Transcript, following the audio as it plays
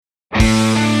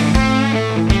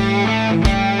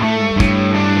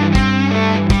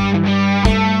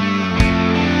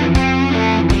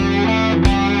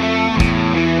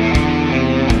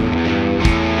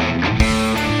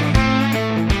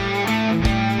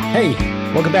Hey,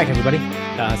 welcome back, everybody.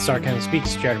 Star County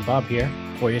Speaks, Jared and Bob here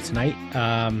for you tonight.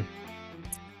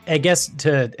 I guess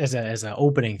as an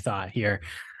opening thought here,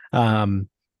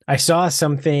 I saw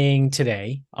something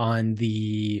today on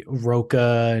the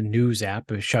Roca News app.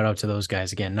 Shout out to those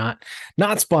guys again.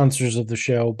 Not sponsors of the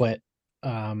show, but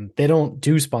they don't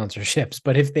do sponsorships.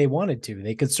 But if they wanted to,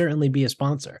 they could certainly be a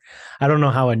sponsor. I don't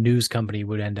know how a news company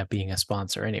would end up being a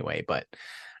sponsor anyway, but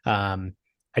I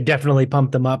definitely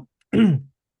pumped them up.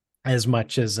 as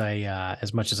much as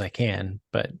I can,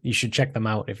 but you should check them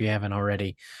out if you haven't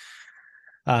already.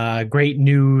 Great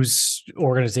news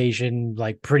organization,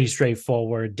 like pretty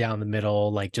straightforward, down the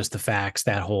middle, like just the facts,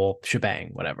 that whole shebang,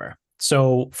 whatever.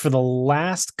 So for the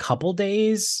last couple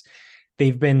days,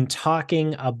 they've been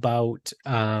talking about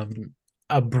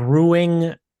a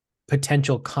brewing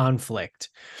potential conflict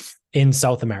in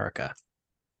South America.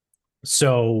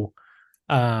 So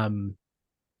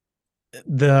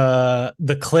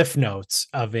the cliff notes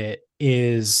of it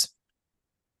is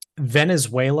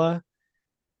Venezuela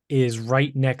is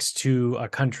right next to a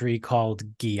country called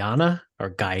Guyana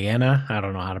or Guyana. I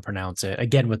don't know how to pronounce it.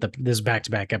 Again, with this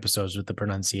back-to-back episodes with the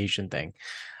pronunciation thing.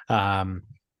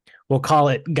 We'll call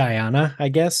it Guyana, I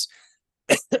guess.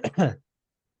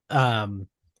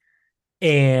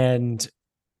 And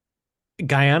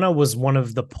Guyana was one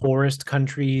of the poorest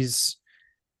countries,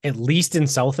 at least in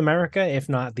South America, if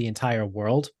not the entire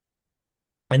world.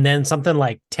 And then something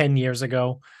like 10 years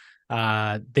ago,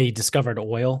 they discovered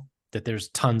oil, that there's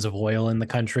tons of oil in the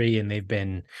country, and they've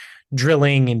been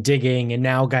drilling and digging, and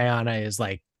now Guyana is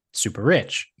like super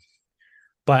rich.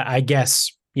 But I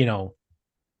guess,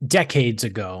 decades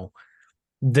ago,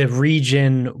 the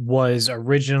region was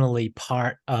originally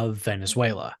part of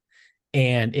Venezuela,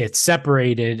 and it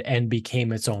separated and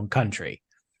became its own country.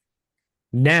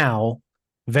 Now,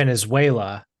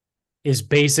 Venezuela is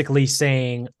basically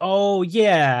saying, oh,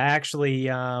 yeah, actually,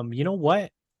 you know what?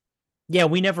 Yeah,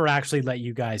 we never actually let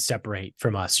you guys separate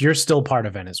from us. You're still part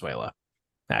of Venezuela,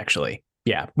 actually.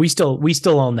 Yeah, we still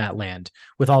own that land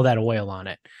with all that oil on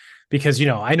it. Because,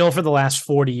 I know for the last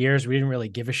 40 years, we didn't really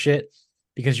give a shit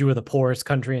because you were the poorest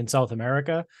country in South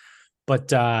America.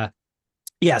 But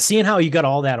yeah, seeing how you got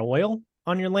all that oil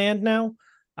on your land now,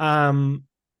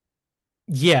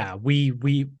 yeah,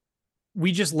 we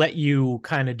just let you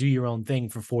kind of do your own thing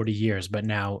for 40 years, but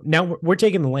now we're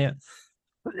taking the land.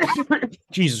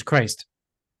 Jesus Christ.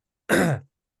 Now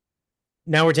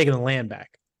we're taking the land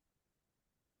back.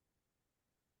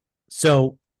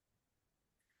 So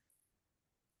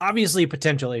obviously a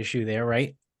potential issue there,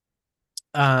 right?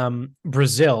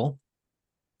 Brazil,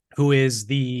 who is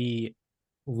the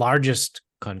largest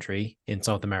country in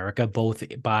South America, both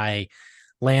by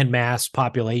landmass,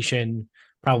 population,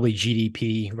 probably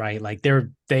GDP, right? Like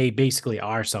they basically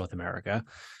are South America.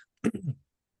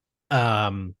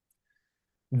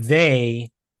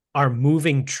 They are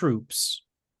moving troops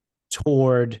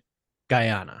toward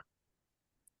Guyana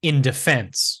in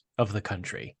defense of the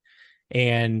country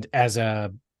and as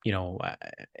a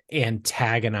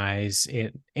antagonist,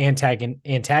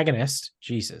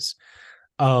 Jesus,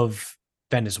 of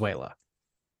Venezuela.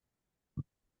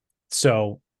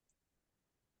 So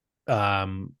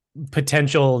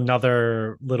potential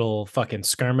another little fucking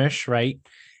skirmish, right?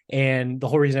 And the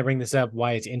whole reason I bring this up,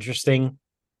 why it's interesting,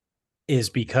 is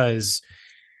because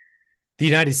the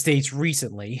United States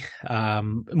recently,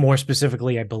 more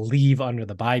specifically, I believe under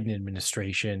the Biden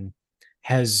administration,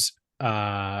 has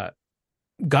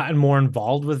gotten more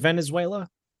involved with Venezuela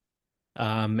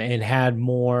and had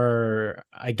more,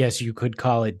 I guess you could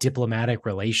call it, diplomatic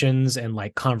relations and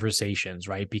like conversations,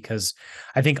 right? Because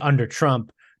I think under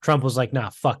Trump was like,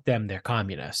 nah, fuck them, they're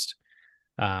communist.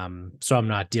 So I'm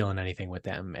not dealing anything with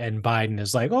them. And Biden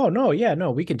is like, oh no, yeah,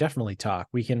 no, we can definitely talk.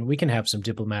 We can have some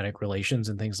diplomatic relations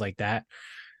and things like that.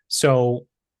 So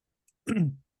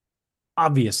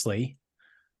obviously,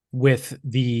 with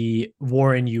the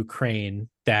war in Ukraine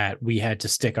that we had to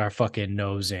stick our fucking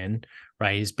nose in,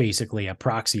 right, is basically a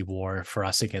proxy war for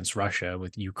us against Russia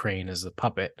with Ukraine as a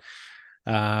puppet.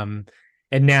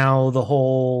 And now the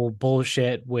whole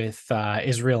bullshit with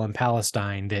Israel and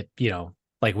Palestine that,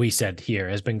 like we said here,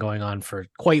 has been going on for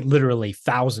quite literally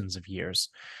thousands of years.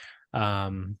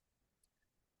 Now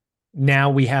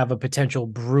we have a potential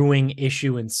brewing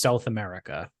issue in South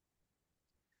America.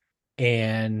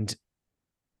 And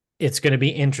it's going to be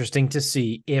interesting to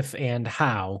see if and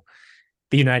how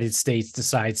the United States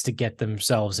decides to get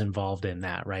themselves involved in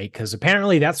that, right? Because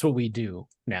apparently that's what we do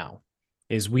now,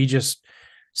 is we just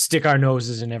stick our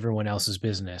noses in everyone else's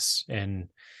business. And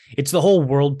it's the whole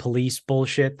world police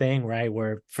bullshit thing, right?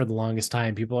 Where for the longest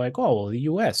time, people are like, oh, well, the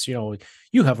US, you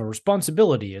have a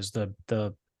responsibility as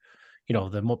the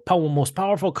the most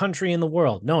powerful country in the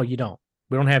world. No, you don't.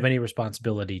 We don't have any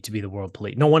responsibility to be the world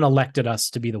police. No one elected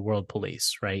us to be the world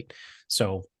police, right?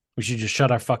 So we should just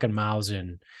shut our fucking mouths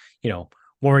and,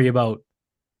 worry about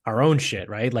our own shit,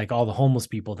 right? Like all the homeless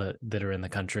people that are in the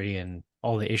country and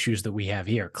all the issues that we have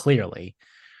here, clearly,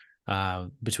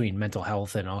 between mental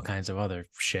health and all kinds of other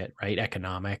shit, right?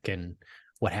 Economic and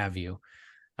what have you.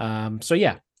 So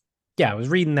yeah, I was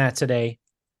reading that today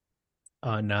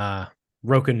on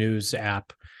Roku News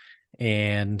app,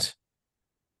 and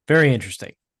very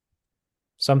interesting.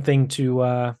 Something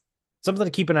to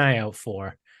keep an eye out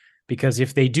for, because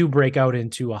if they do break out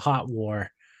into a hot war,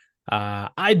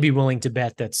 I'd be willing to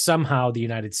bet that somehow the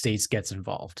United States gets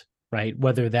involved, right?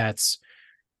 Whether that's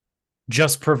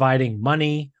just providing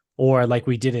money, or like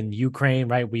we did in Ukraine,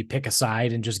 right? We pick a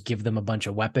side and just give them a bunch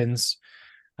of weapons.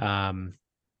 So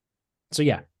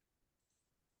yeah,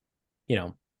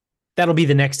 that'll be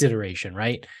the next iteration,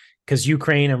 right? Because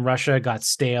Ukraine and Russia got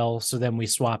stale. So then we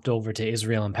swapped over to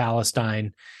Israel and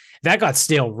Palestine. That got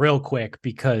stale real quick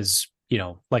because,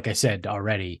 like I said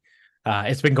already,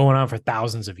 it's been going on for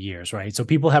thousands of years, right? So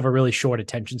people have a really short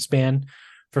attention span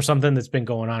for something that's been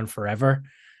going on forever.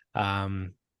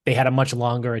 They had a much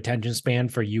longer attention span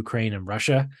for Ukraine and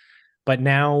Russia, but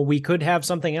now we could have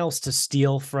something else to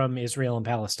steal from Israel and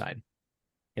Palestine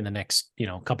in the next,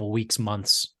 couple weeks,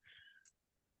 months,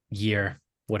 year,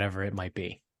 whatever it might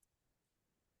be.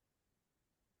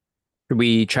 Should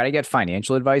we try to get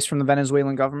financial advice from the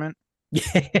Venezuelan government?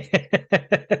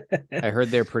 I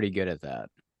heard they're pretty good at that.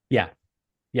 Yeah.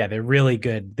 Yeah, they're really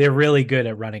good. They're really good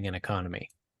at running an economy.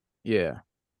 Yeah.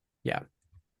 Yeah.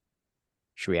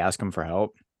 Should we ask them for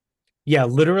help? Yeah,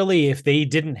 literally, if they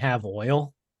didn't have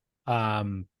oil,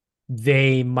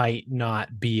 they might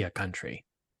not be a country.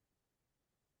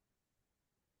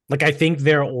 Like, I think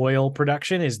their oil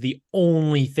production is the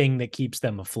only thing that keeps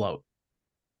them afloat.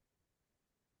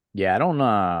 Yeah, I don't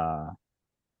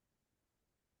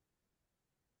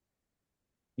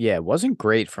Yeah, it wasn't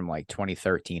great from like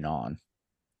 2013 on.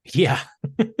 Yeah.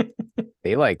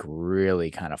 They like really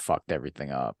kind of fucked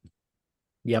everything up.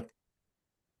 Yep,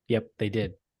 they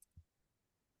did.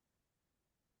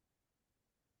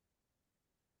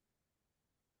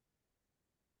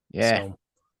 Yeah. So,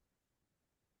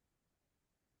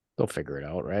 they'll figure it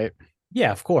out, right?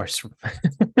 yeah, of course.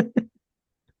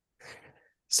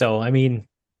 So, I mean,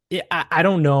 I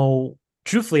don't know.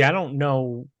 Truthfully, I don't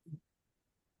know.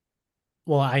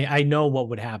 Well, I know what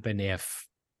would happen if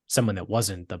someone that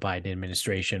wasn't the Biden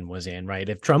administration was in, right?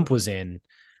 If Trump was in,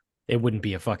 it wouldn't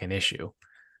be a fucking issue.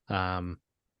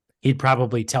 He'd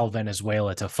probably tell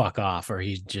Venezuela to fuck off, or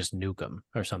he'd just nuke them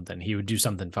or something. He would do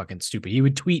something fucking stupid. He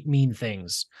would tweet mean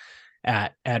things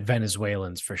at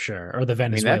Venezuelans for sure, or the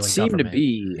Venezuelan that seemed government. to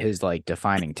be his like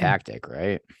defining tactic,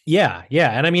 right? Yeah,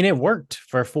 and I mean it worked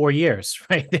for 4 years,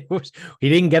 right? He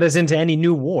didn't get us into any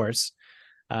new wars.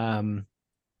 To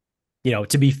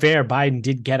be fair, Biden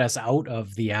did get us out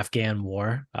of the Afghan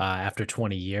war after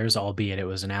 20 years, albeit it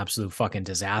was an absolute fucking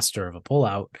disaster of a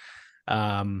pullout.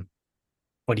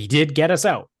 But he did get us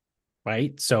out,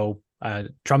 right? So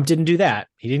Trump didn't do that.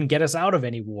 He didn't get us out of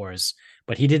any wars,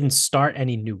 but he didn't start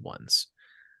any new ones.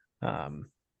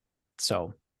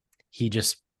 So he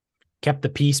just kept the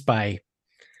peace by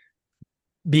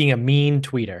being a mean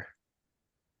tweeter.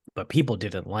 But people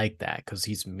didn't like that because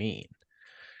he's mean.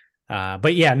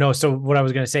 But yeah, no. So what I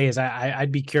was going to say is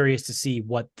I'd be curious to see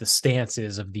what the stance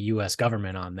is of the U.S.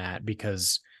 government on that,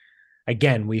 because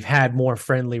again, we've had more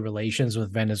friendly relations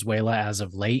with Venezuela as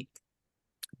of late.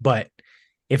 But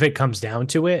if it comes down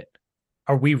to it,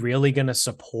 are we really going to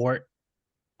support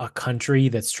a country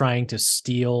that's trying to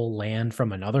steal land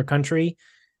from another country,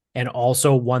 and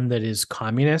also one that is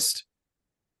communist,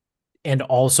 and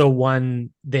also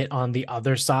one that on the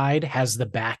other side has the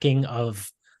backing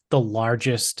of the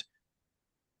largest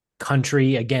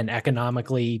country, again,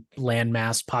 economically,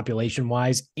 landmass, population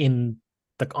wise,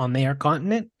 on their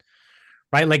continent,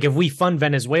 right? Like if we fund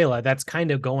Venezuela, that's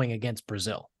kind of going against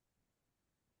Brazil.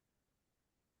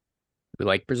 We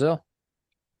like Brazil?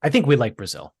 I think we like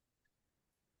Brazil.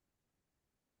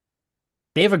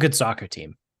 They have a good soccer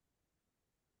team.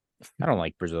 I don't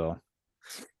like Brazil.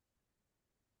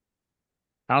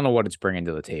 I don't know what it's bringing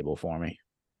to the table for me.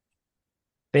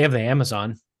 They have the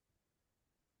Amazon,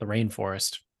 the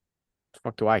rainforest. The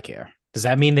fuck do I care? Does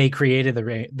that mean they created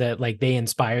they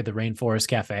inspired the Rainforest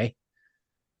Cafe?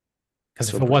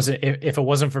 Because if it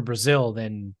wasn't for Brazil,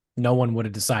 then no one would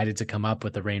have decided to come up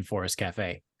with the Rainforest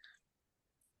Cafe.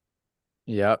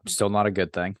 Yep, still not a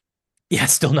good thing. Yeah,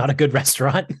 still not a good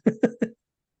restaurant.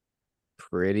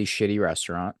 Pretty shitty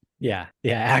restaurant. Yeah,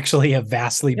 actually a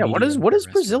vastly. Yeah, what does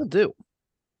Brazil do?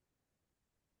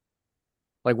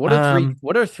 Like, Um,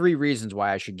 what are three reasons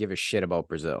why I should give a shit about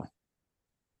Brazil?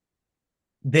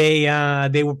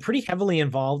 they were pretty heavily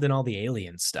involved in all the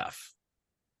alien stuff.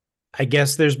 I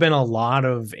guess there's been a lot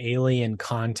of alien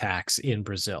contacts in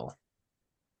Brazil.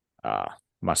 Uh,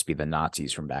 must be the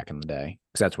Nazis from back in the day,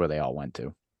 because that's where they all went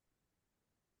to.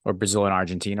 Or Brazil and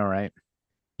Argentina, right?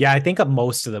 Yeah, I think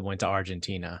most of them went to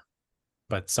Argentina,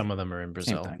 but some of them are in Same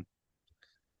Brazil. thing.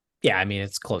 Yeah, I mean,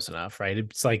 it's close enough, right?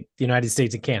 It's like the United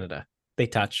States and Canada. They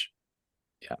touch.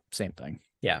 Yeah, same thing.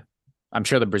 Yeah. I'm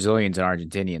sure the Brazilians and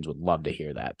Argentinians would love to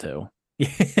hear that too. But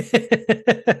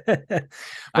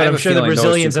I have I'm a sure the feeling those two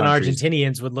Brazilians and countries,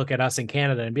 Argentinians would look at us in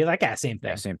Canada and be like, ah, same yeah,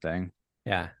 thing. same thing.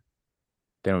 Yeah.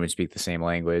 They don't even speak the same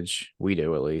language. We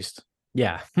do, at least.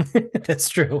 Yeah. That's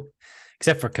true.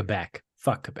 Except for Quebec.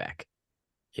 Fuck Quebec.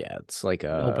 Yeah, it's like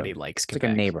Nobody likes it's like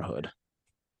Quebec. a neighborhood.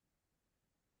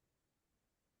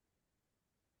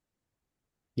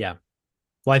 Yeah.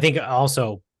 Well, I think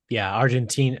also, yeah,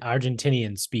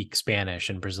 Argentinians speak Spanish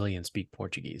and Brazilians speak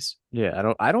Portuguese.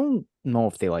 Yeah, I don't know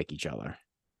if they like each other.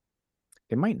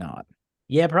 They might not.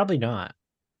 Yeah, probably not.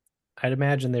 I'd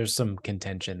imagine there's some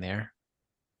contention there.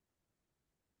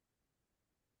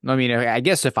 I mean, I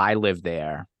guess if I lived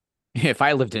there, if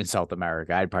I lived in South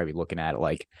America, I'd probably be looking at it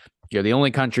like you're the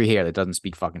only country here that doesn't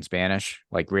speak fucking Spanish.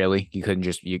 Like, really? You couldn't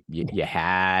just you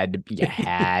had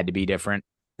to be different.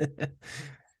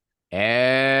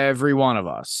 Every one of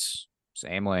us,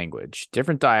 same language,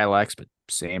 different dialects, but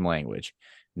same language.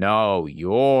 No,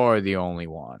 you're the only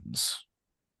ones.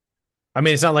 I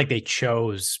mean, it's not like they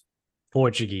chose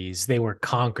Portuguese. They were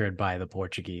conquered by the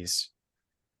Portuguese.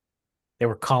 They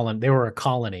were a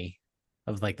colony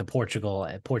of like the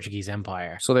Portuguese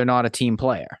Empire. So they're not a team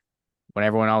player. When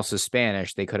everyone else is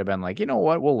Spanish, they could have been like, you know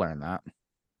what? We'll learn that.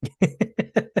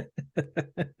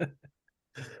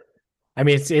 I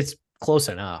mean, it's close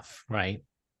enough, right?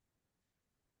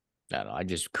 I don't know. I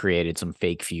just created some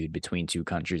fake feud between two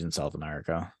countries in South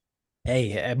America.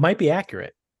 Hey, it might be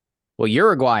accurate. Well,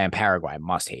 Uruguay and Paraguay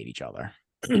must hate each other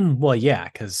Well, yeah,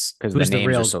 because because the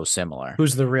names are so similar.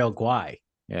 Who's the real Guay?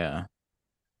 Yeah.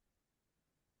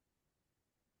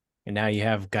 And now you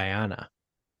have Guyana.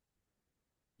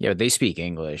 Yeah, but they speak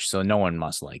English, so no one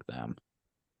must like them.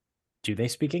 Do they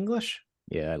speak English?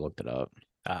 Yeah, I looked it up.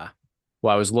 Ah,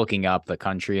 Well, I was looking up the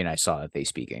country and I saw that they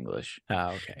speak English.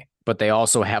 Okay. But they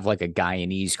also have like a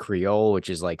Guyanese Creole, which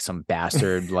is like some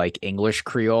bastard like English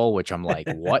Creole, which I'm like,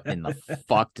 what in the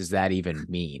fuck does that even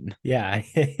mean? Yeah.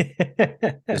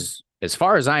 As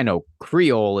far as I know,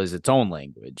 Creole is its own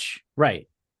language. Right.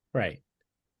 Right.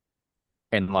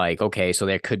 And like, okay, so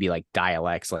there could be like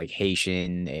dialects like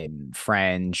Haitian and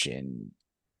French and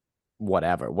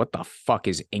whatever. What the fuck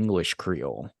is English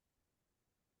Creole?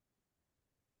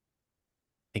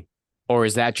 Or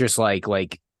is that just like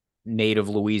native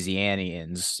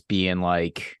Louisianians being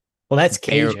like, well, that's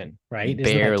Cajun, right? Isn't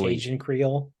that Cajun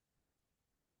Creole?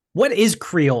 What is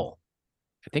Creole?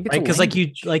 I think it's right, because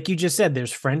like you just said,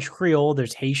 there's French Creole,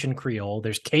 there's Haitian Creole,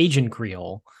 there's Cajun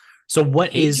Creole. So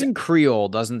Cajun Creole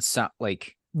doesn't sound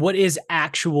like what is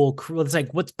actual Creole? It's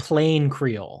like what's plain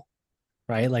Creole,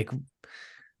 right? Like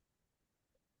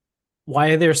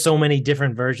why are there so many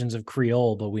different versions of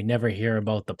Creole, but we never hear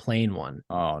about the plain one?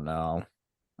 Oh no.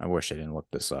 I wish I didn't look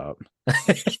this up.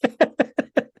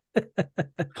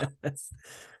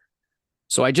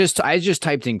 So I just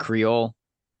typed in Creole.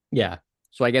 Yeah.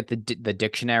 So I get the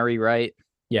dictionary, right?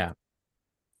 Yeah.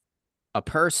 A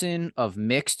person of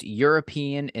mixed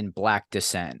European and Black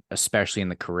descent, especially in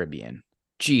the Caribbean.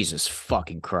 Jesus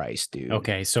fucking Christ, dude.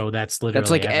 Okay, so that's literally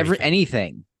like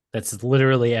anything. That's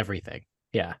literally everything.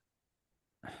 Yeah.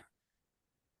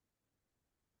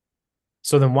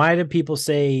 So then why do people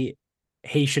say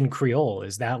Haitian Creole?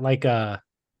 Is that like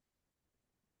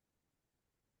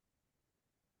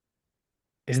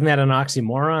isn't that an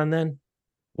oxymoron then?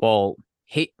 Well,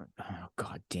 oh,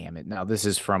 god damn it. Now this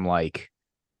is from like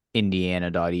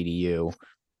indiana.edu.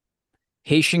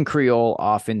 Haitian Creole,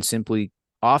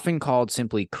 often called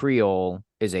simply Creole,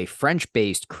 is a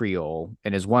French-based Creole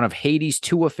and is one of Haiti's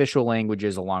two official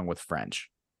languages along with French.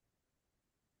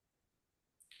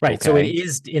 Right. Okay. So it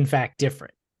is in fact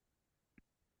different.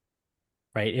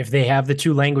 Right. If they have the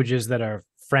two languages that are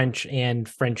French and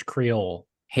French Creole.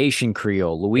 Haitian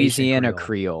Creole, Louisiana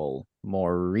Creole,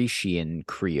 Mauritian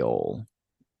Creole,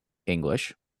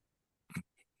 English,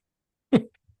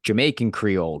 Jamaican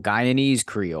Creole, Guyanese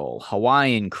Creole,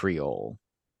 Hawaiian Creole,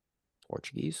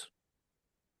 Portuguese.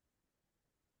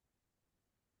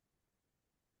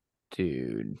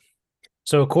 Dude.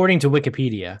 So according to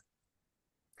Wikipedia,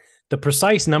 the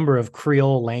precise number of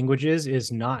Creole languages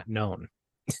is not known.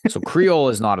 So Creole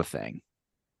is not a thing.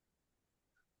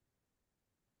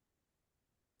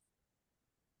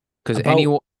 Because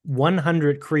About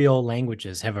 100 Creole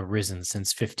languages have arisen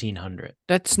since 1500.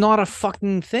 that's not a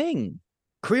fucking thing.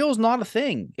 Creole's not a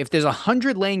thing. If there's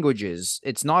 100 languages,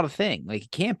 it's not a thing. Like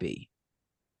it can't be.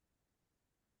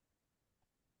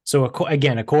 So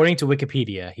again, according to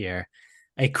Wikipedia here,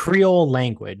 a Creole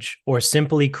language, or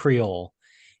simply Creole,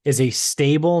 is a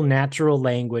stable natural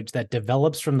language that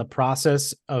develops from the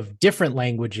process of different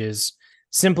languages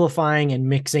simplifying and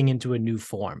mixing into a new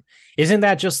form. Isn't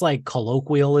that just like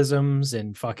colloquialisms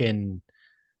and fucking,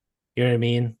 you know what I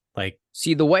mean? Like,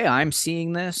 see, the way I'm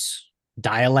seeing this,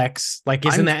 dialects. Like,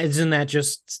 isn't that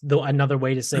just another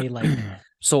way to say like?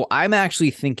 So I'm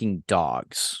actually thinking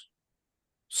dogs.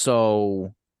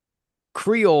 So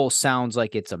Creole sounds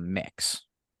like it's a mix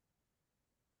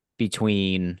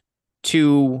between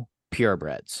two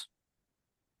purebreds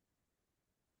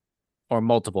or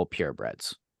multiple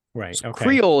purebreds. Right. So Okay.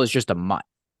 Creole is just a mutt.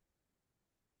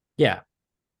 Yeah.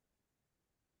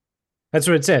 That's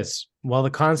what it says. While the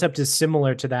concept is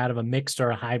similar to that of a mixed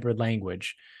or a hybrid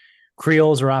language,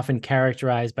 Creoles are often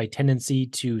characterized by tendency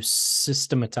to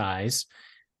systematize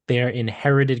their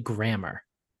inherited grammar.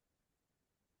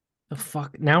 The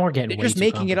fuck? Now we're getting They're way just too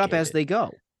making it up as complicated. they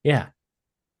go. Yeah.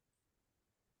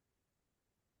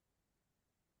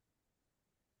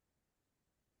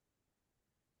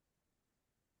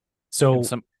 So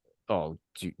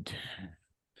Dude.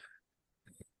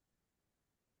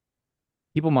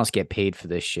 People must get paid for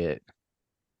this shit.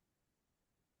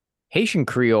 Haitian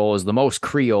Creole is the most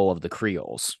Creole of the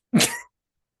Creoles.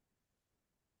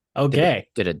 okay.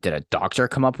 Did a doctor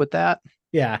come up with that?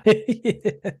 Yeah.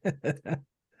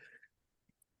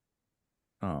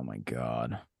 Oh my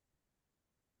god.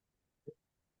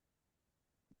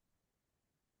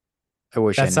 I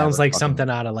wish that I sounds never like fucking, something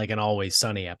out of like an Always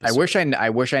Sunny episode. I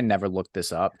wish I never looked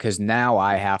this up because now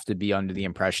I have to be under the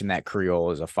impression that Creole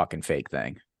is a fucking fake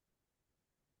thing.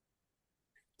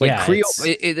 Like yeah, Creole,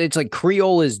 it's like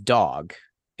Creole is dog,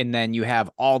 and then you have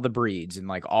all the breeds and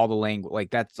like all the language. Like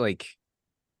that's like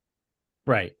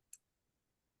right.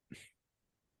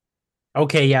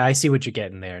 Okay, yeah, I see what you're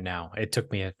getting there now. It took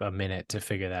me a minute to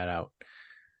figure that out.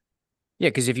 yeah,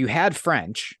 because if you had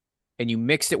French and you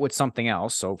mixed it with something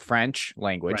else, so French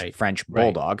language, Right. French Right.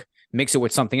 bulldog, mix it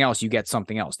with something else, you get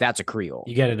something else. That's a Creole.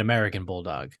 You get an American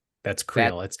bulldog. That's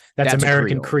Creole. That's that's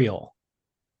American Creole.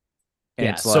 And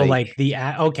yeah. it's So like the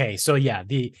okay. So yeah,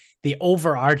 the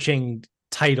overarching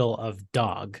title of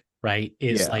dog, right,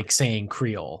 is Yeah. like saying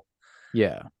Creole.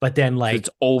 Yeah. But then So like it's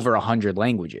over 100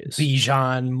 languages.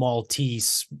 Bichon,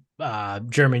 Maltese,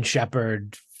 German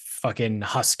Shepherd, fucking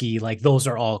Husky, like those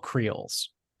are all Creoles.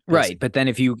 Right. But then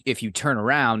if you turn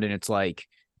around and it's like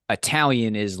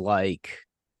Italian is like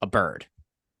a bird.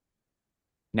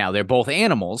 Now they're both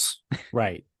animals,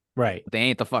 Right. Right. but they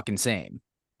ain't the fucking same.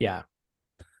 Yeah.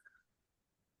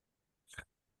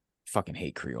 Fucking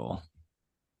hate Creole.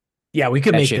 Yeah, we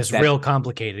could That make shit- this that- real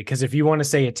complicated because if you want to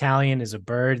say Italian is a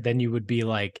bird, then you would be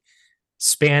like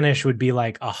Spanish would be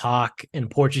like a hawk and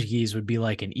Portuguese would be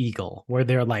like an eagle, where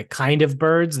they're like kind of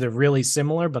birds. They're really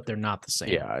similar, but they're not the same.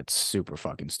 Yeah, it's super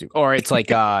fucking stupid. Or it's like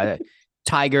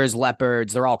tigers,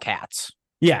 leopards, they're all cats,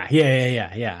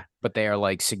 Yeah. but they are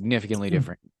like significantly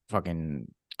different fucking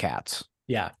cats.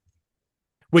 Yeah.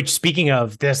 Which, speaking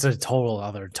of, this is a total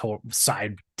other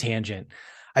side tangent.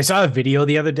 I saw a video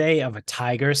the other day of a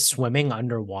tiger swimming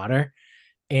underwater.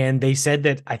 And they said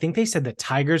that, I think they said that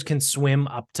tigers can swim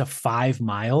up to 5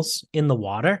 miles in the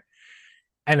water.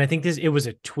 And I think it was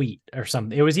a tweet or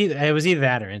something. It was either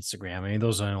that or Instagram. I mean,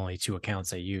 those are the only two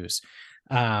accounts I use.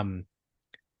 But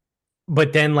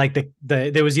then like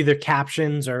there was either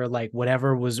captions or like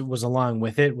whatever was along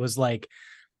with it was like,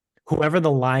 whoever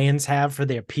the Lions have for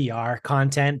their PR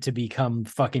content to become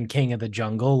fucking king of the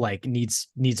jungle, like needs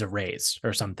a raise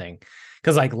or something.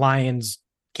 Cause like lions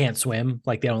can't swim,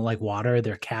 like they don't like water,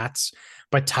 they're cats,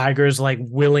 but tigers like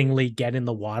willingly get in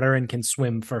the water and can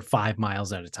swim for 5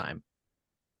 miles at a time.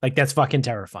 Like that's fucking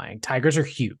terrifying. Tigers are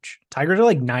huge. Tigers are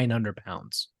like 900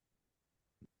 pounds.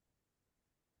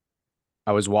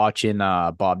 I was watching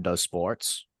Bob Does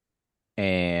Sports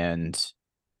and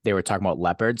they were talking about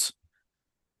leopards.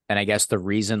 And I guess the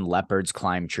reason leopards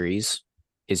climb trees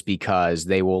is because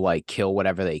they will like kill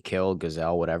whatever they kill,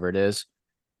 gazelle, whatever it is,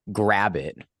 grab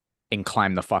it and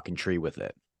climb the fucking tree with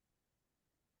it.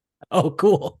 Oh,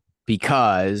 cool.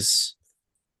 Because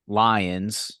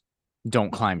lions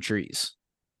don't climb trees.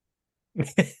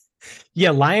 Yeah,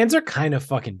 lions are kind of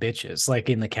fucking bitches, like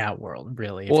in the cat world,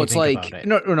 really. Well, it's like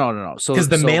no. So because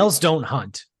the males don't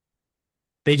hunt,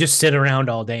 they just sit around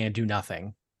all day and do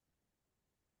nothing.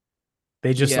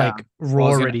 They just like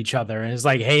roar at each other, and it's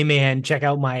like, "Hey, man, check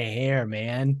out my hair,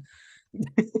 man."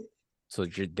 So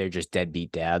they're just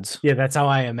deadbeat dads. Yeah, that's how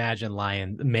I imagine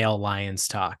male lions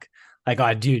talk. Like,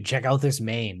 oh, dude, check out this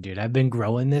mane, dude. I've been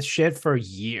growing this shit for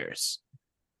years.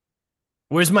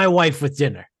 Where's my wife with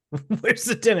dinner? Where's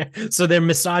the dinner? So they're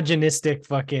misogynistic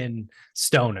fucking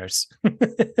stoners.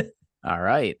 All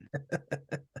right.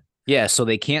 Yeah, so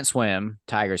they can't swim.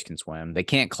 Tigers can swim. They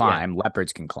can't climb. Yeah.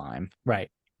 Leopards can climb.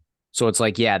 Right. So it's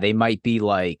like, yeah, they might be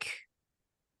like,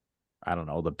 I don't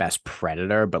know, the best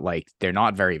predator, but like they're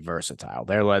not very versatile.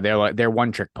 They're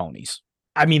one trick ponies.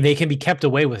 I mean, they can be kept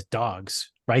away with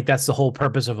dogs, right? That's the whole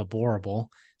purpose of a boerboel.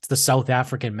 It's the South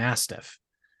African Mastiff.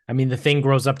 I mean, the thing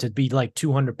grows up to be like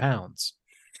 200 pounds,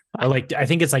 or like I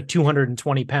think it's like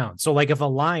 220 pounds. So, like, if a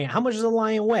lion, how much does a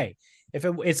lion weigh? If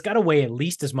it's got to weigh at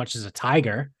least as much as a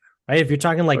tiger, right? If you're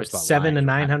talking like 700 to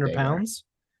 900 pounds.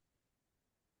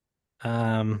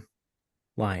 Lion,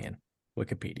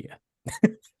 Wikipedia.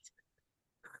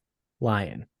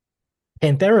 Lion.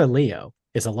 Panthera leo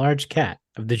is a large cat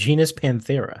of the genus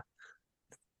Panthera,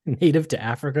 native to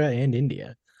Africa and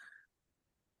India.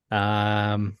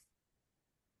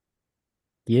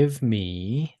 Give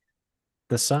me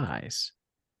the size.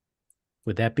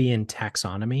 Would that be in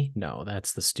taxonomy? No,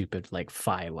 that's the stupid like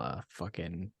phyla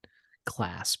fucking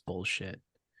class bullshit.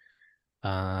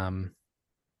 The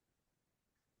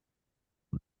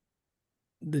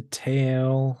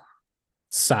tail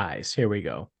size. Here we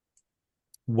go.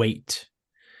 Weight.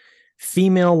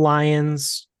 Female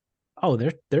lions. Oh,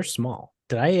 they're small.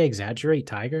 Did I exaggerate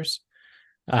tigers?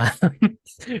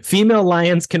 Female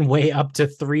lions can weigh up to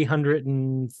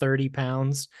 330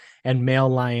 pounds, and male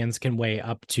lions can weigh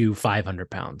up to 500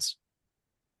 pounds.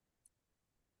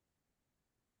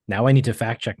 Now I need to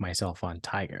fact check myself on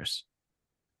tigers,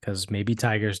 because maybe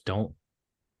tigers don't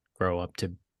grow up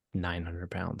to 900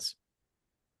 pounds.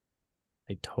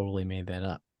 I totally made that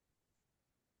up.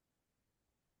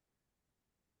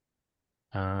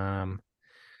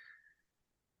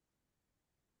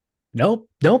 Nope,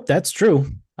 that's true.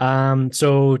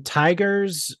 So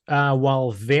tigers,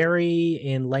 while vary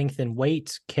in length and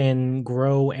weight, can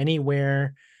grow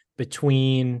anywhere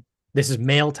between, this is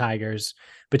male tigers,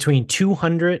 between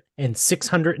 200 and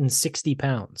 660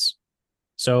 pounds.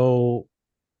 So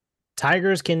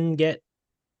tigers can get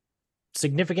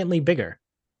significantly bigger,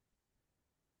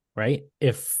 right?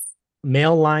 If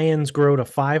male lions grow to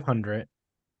 500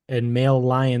 and male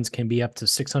lions can be up to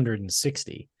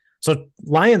 660. So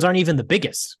lions aren't even the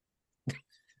biggest.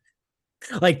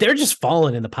 Like, they're just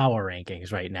falling in the power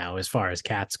rankings right now as far as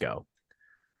cats go.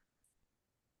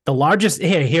 The largest,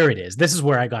 here it is. This is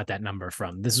where I got that number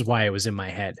from. This is why it was in my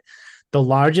head. The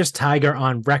largest tiger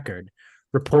on record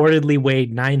reportedly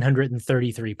weighed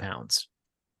 933 pounds.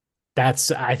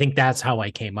 I think that's how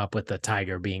I came up with the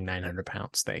tiger being 900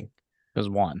 pounds thing. There's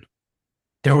one.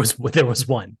 There was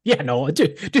one. Yeah, no,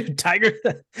 dude, tiger.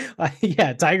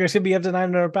 Yeah, tigers can be up to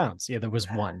 900 pounds. Yeah, there was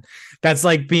one. That's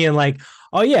like being like,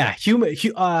 oh yeah, humans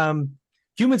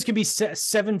can be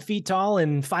 7 feet tall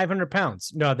and 500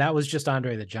 pounds. No, that was just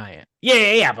Andre the Giant.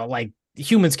 Yeah, but like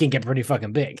humans can get pretty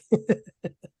fucking big.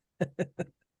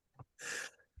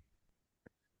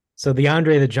 So the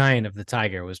Andre the Giant of the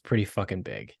tiger was pretty fucking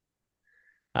big.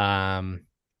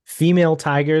 Female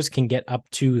tigers can get up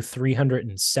to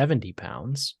 370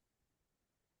 pounds,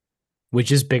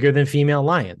 which is bigger than female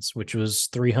lions, which was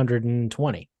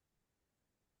 320.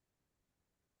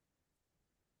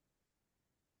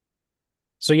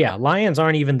 So yeah, lions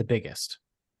aren't even the biggest.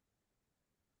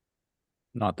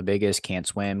 Not the biggest, can't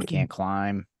swim, can't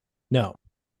climb. No.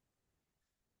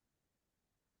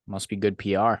 Must be good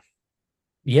PR.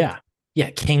 Yeah. Yeah,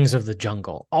 kings of the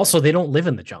jungle. Also, they don't live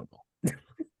in the jungle.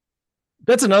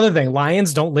 That's another thing.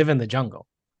 Lions don't live in the jungle.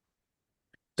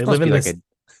 They live in like this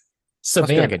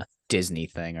savannah. Like a Disney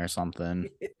thing or something.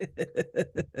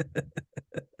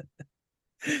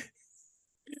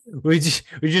 We're just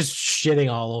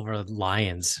shitting all over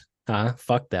lions, huh?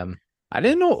 Fuck them. I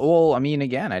didn't know. Well, I mean,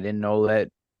 again, I didn't know that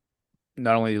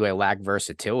not only do they lack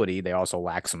versatility, they also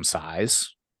lack some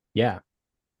size. Yeah.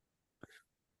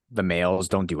 The males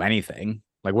don't do anything.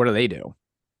 Like, what do they do?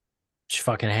 Just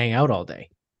fucking hang out all day.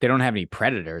 They don't have any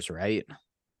predators, right?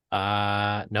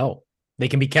 No. They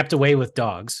can be kept away with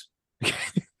dogs.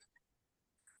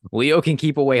 Leo can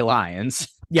keep away lions.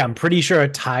 Yeah, I'm pretty sure a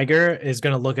tiger is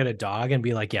going to look at a dog and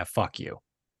be like, yeah, fuck you.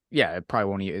 Yeah, it probably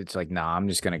won't. It's like, nah, I'm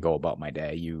just going to go about my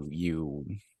day.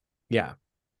 Yeah.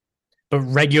 But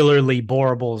regularly,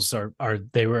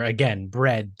 boerboels they were, again,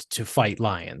 bred to fight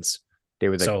lions. They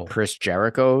were the Chris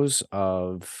Jerichos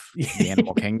of the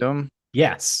animal kingdom.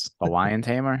 Yes. A lion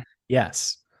tamer.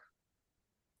 Yes.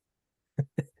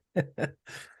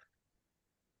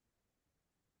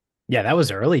 Yeah, that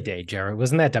was early day Jericho.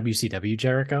 Wasn't that WCW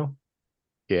Jericho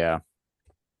Yeah.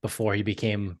 before he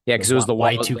became Yeah, because it was the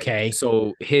Y2K?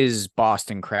 so his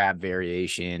Boston Crab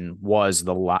variation was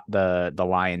the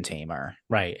Lion Tamer,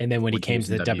 Right. And then when he when he came was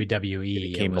to in the W. It WWE,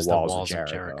 it became the was the Walls of Walls of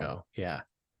Jericho. Jericho. Yeah.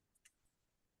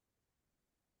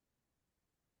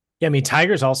 Yeah, I mean,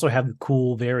 tigers also have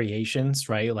cool variations,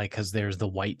 right? Like, because there's the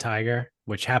white tiger,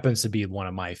 which happens to be one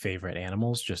of my favorite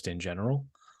animals just in general.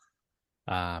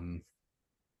 Um,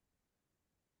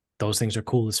 those things are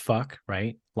cool as fuck,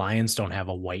 right? Lions don't have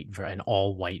an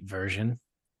all white version,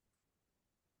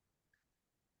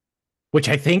 which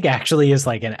I think actually is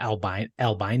like an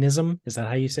albinism. Is that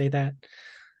how you say that?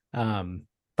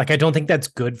 Like I don't think that's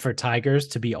good for tigers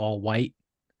to be all white.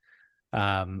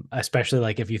 Especially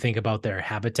like if you think about their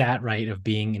habitat, right, of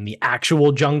being in the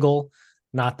actual jungle,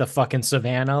 not the fucking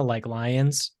savannah like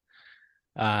lions.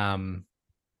 Um,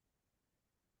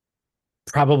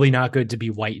 Probably not good to be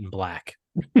white and black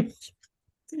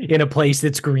in a place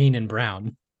that's green and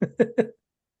brown.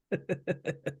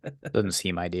 Doesn't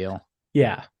seem ideal.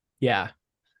 Yeah, yeah.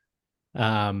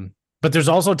 Um, but there's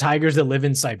also tigers that live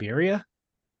in Siberia,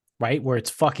 right, where it's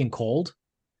fucking cold.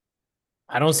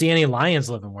 I don't see any lions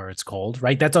living where it's cold,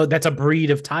 right? That's a breed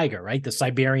of tiger, right? The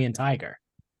Siberian tiger.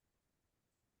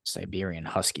 Siberian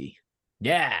Husky.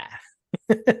 Yeah.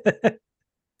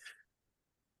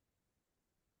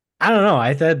 I don't know.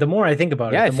 I thought the more I think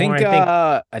about Yeah, it, the more I think,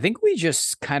 I think we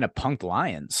just kind of punked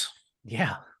lions.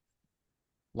 yeah,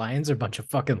 lions are a bunch of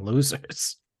fucking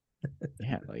losers.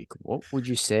 Yeah, like what would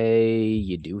you say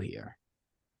you do here?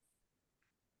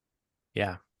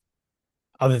 Yeah.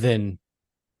 Other than,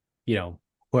 you know,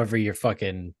 whoever your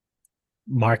fucking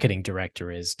marketing director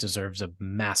is deserves a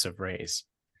massive raise.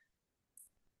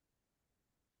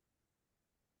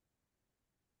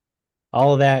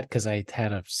 All of that because I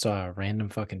saw a random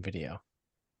fucking video.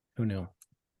 Who knew?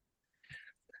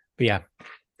 But yeah.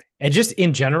 And just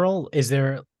in general, is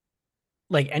there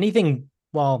like anything?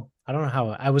 Well, I don't know how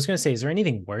I was gonna say, is there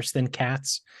anything worse than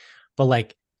cats? But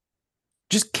like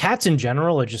just cats in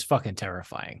general are just fucking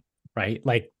terrifying, right?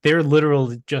 Like they're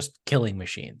literally just killing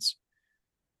machines.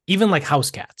 Even like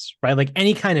house cats, right? Like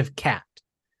any kind of cat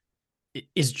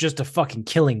is just a fucking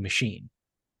killing machine.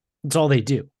 That's all they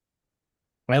do.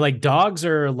 Right? Like dogs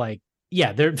are like,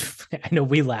 yeah, they're I know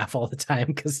we laugh all the time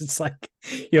because it's like,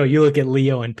 you look at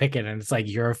Leo and Pickett and it's like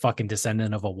you're a fucking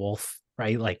descendant of a wolf,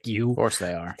 right? Like Of you course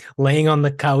they are. laying on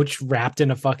the couch wrapped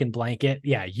in a fucking blanket.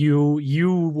 Yeah,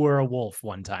 you were a wolf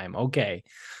one time. Okay.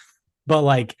 But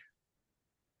like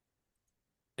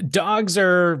dogs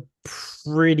are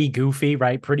pretty goofy,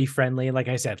 right? Pretty friendly. Like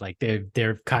I said, like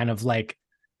they're kind of like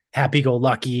happy go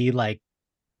lucky, like,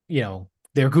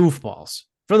 they're goofballs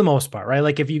for the most part, right?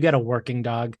 Like if you get a working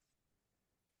dog,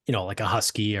 like a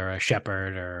husky or a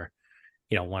shepherd or,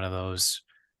 one of those,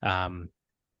 um,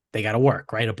 they got to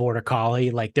work, right? A border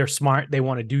collie, like they're smart, they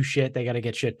want to do shit, they got to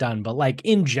get shit done. But like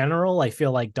in general, I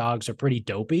feel like dogs are pretty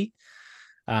dopey,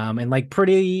 and like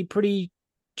pretty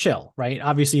chill, right?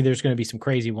 Obviously, there's going to be some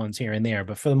crazy ones here and there,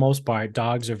 but for the most part,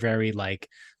 dogs are very like,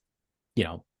 you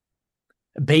know,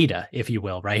 beta, if you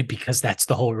will, right? Because that's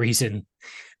the whole reason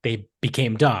they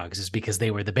became dogs is because they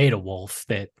were the beta wolf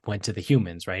that went to the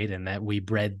humans, right? And that we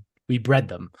bred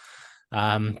them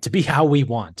to be how we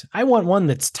want. I want one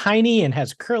that's tiny and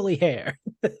has curly hair.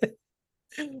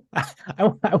 I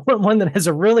want one that has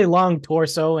a really long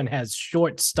torso and has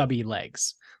short, stubby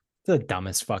legs. The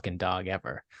dumbest fucking dog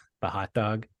ever. The hot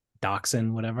dog,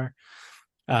 dachshund, whatever.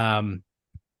 Um,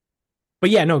 but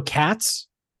yeah, no, cats,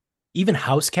 even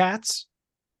house cats,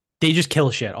 they just kill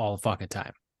shit all the fucking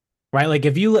time. Right? Like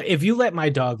if you let my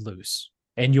dog loose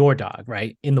and your dog,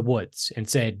 right, in the woods and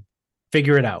said,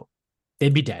 figure it out,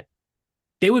 they'd be dead.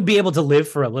 They would be able to live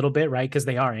for a little bit, right? Because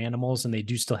they are animals and they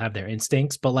do still have their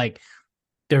instincts, but like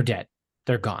they're dead.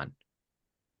 They're gone.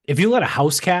 If you let a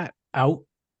house cat out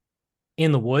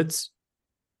in the woods,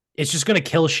 it's just gonna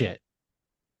kill shit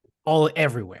all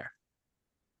everywhere.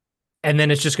 And then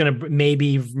it's just gonna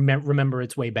maybe remember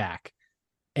its way back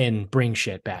and bring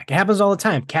shit back. It happens all the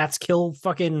time. Cats kill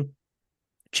fucking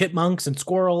chipmunks and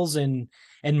squirrels and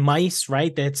mice,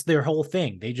 right? That's their whole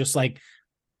thing. They just like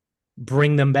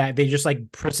bring them back. They just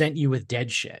like present you with dead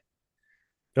shit.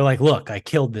 They're like, look, I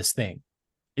killed this thing.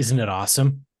 Isn't it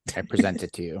awesome? I present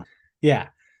it to you. Yeah.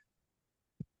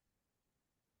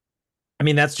 I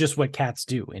mean, that's just what cats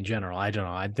do in general. I don't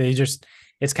know.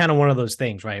 It's kind of one of those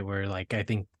things, right? Where like, I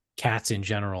think cats in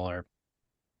general are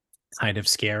kind of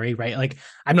scary, right? Like,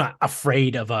 I'm not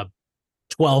afraid of a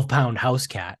 12-pound house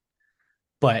cat,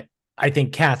 but I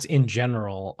think cats in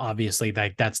general, obviously,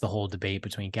 like that's the whole debate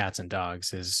between cats and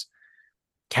dogs is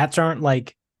cats aren't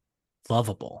like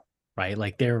lovable, right?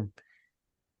 Like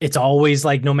it's always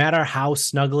like, no matter how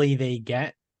snuggly they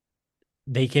get,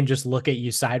 they can just look at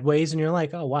you sideways and you're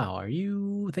like, oh, wow, are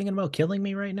you thinking about killing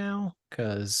me right now?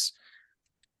 Because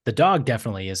the dog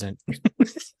definitely isn't.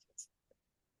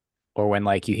 Or when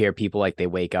like you hear people like they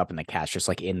wake up and the cat's just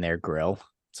like in their grill.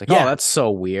 It's like, Yeah. oh, that's so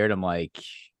weird. I'm like,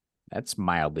 that's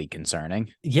mildly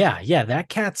concerning. Yeah. That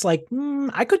cat's like,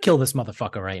 I could kill this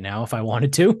motherfucker right now if I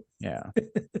wanted to. Yeah.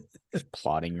 Just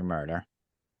plotting your murder.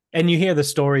 And you hear the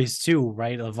stories too,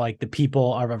 right? Of like the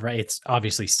people are right. It's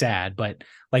obviously sad, but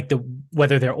like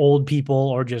whether they're old people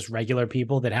or just regular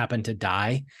people that happen to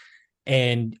die.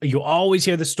 And you always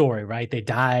hear the story, right? They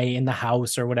die in the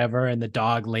house or whatever, and the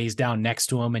dog lays down next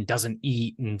to him and doesn't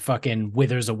eat and fucking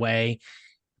withers away.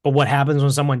 But what happens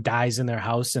when someone dies in their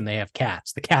house and they have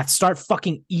cats? The cats start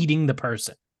fucking eating the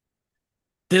person.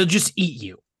 They'll just eat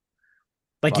you.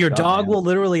 Like your dog will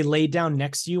literally lay down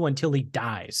next to you until he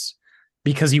dies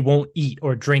because he won't eat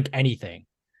or drink anything.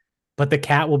 But the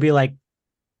cat will be like,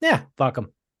 yeah, fuck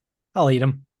him. I'll eat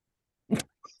him. It's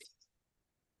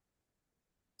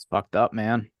fucked up,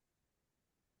 man.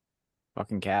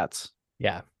 Fucking cats.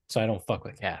 Yeah. So I don't fuck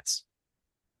with cats.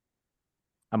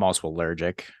 I'm also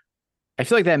allergic. I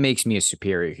feel like that makes me a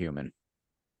superior human.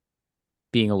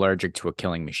 Being allergic to a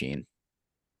killing machine.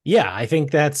 Yeah, I think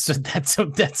that's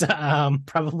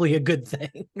probably a good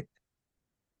thing.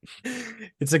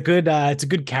 It's a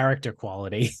good character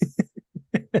quality.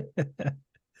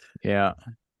 Yeah.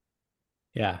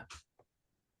 Yeah.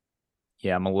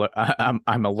 Yeah,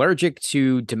 I'm allergic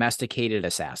to domesticated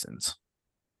assassins.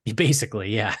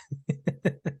 Basically, yeah.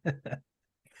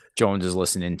 Jones is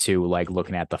listening to, like,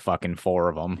 looking at the fucking 4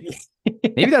 of them.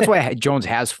 Maybe that's why Jones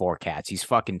has 4 cats. He's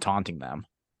fucking taunting them.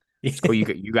 Oh,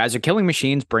 you guys are killing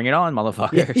machines. Bring it on,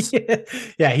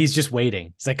 motherfuckers. Yeah, he's just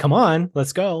waiting. He's like, come on,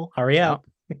 let's go. Hurry up.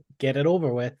 Get it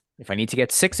over with. If I need to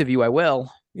get 6 of you, I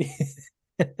will.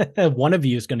 One of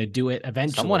you is going to do it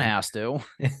eventually. Someone has to.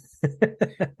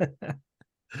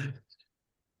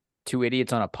 2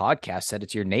 idiots on a podcast said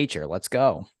it's your nature. Let's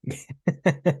go.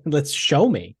 Let's show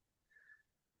me.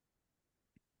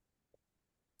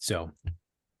 So,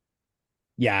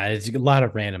 yeah, it's a lot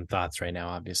of random thoughts right now,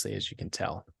 obviously, as you can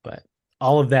tell. But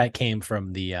all of that came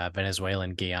from the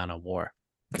Venezuelan-Guyana war.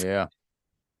 Yeah.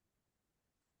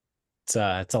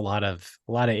 It's a lot of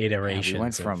iterations. Yeah, we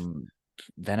went from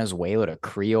Venezuela to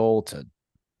Creole to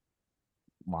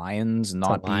lions,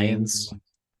 not lions,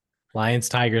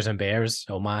 tigers, and bears.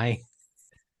 Oh my!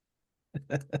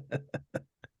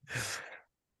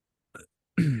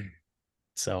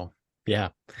 So yeah,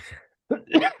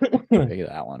 figure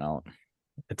that one out.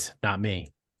 It's not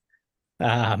me.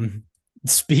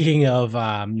 Speaking of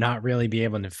not really be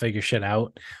able to figure shit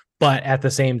out, but at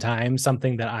the same time,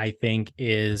 something that I think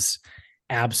is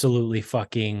absolutely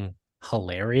fucking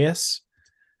hilarious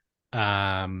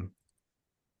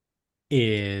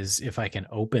is, if I can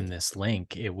open this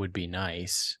link, it would be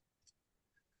nice.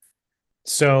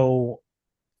 So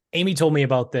Amy told me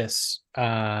about this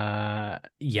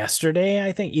yesterday,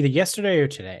 I think, either yesterday or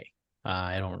today.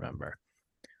 I don't remember.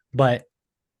 But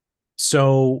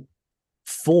so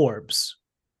Forbes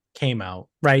came out,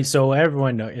 right? So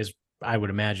everyone is, I would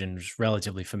imagine, is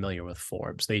relatively familiar with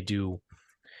Forbes.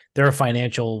 They're a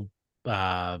financial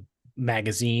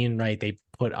magazine, right? They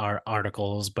put our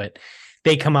articles, but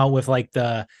they come out with like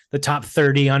the top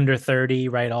 30 under 30,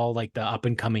 right? All like the up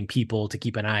and coming people to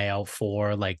keep an eye out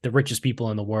for, like the richest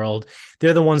people in the world.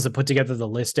 They're the ones that put together the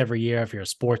list every year, if you're a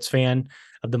sports fan,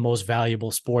 of the most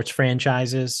valuable sports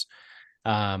franchises.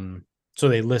 So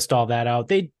they list all that out.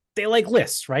 They like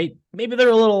lists, right? Maybe they're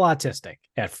a little autistic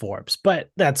at Forbes, but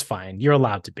that's fine. You're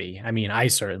allowed to be. I mean, I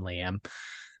certainly am.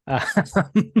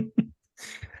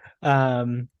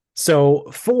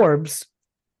 So Forbes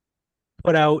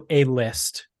put out a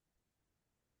list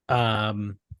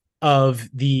of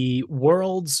the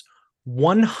world's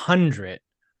 100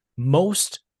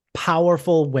 most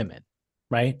powerful women,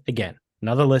 right? Again,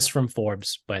 another list from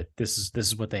Forbes, but this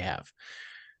is what they have.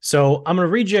 So I'm going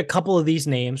to read you a couple of these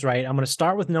names, right? I'm going to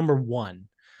start with number 1.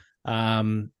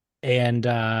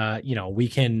 We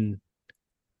can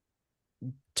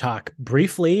talk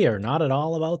briefly or not at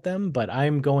all about them, but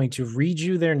I'm going to read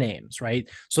you their names, right?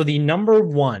 So the number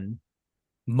 1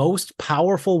 most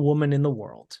powerful woman in the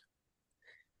world,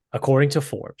 according to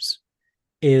Forbes,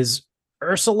 is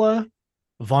Ursula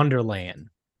von der Leyen.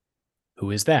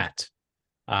 Who is that?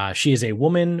 She is a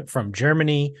woman from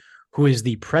Germany who is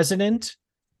the president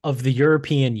of the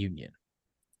European Union.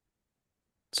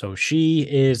 So she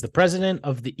is the president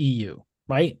of the EU,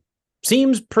 right?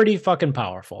 Seems pretty fucking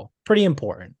powerful, pretty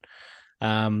important.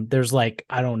 There's like,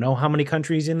 I don't know how many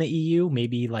countries in the EU,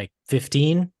 maybe like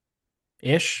 15,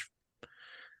 ish.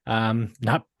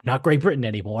 Not Great Britain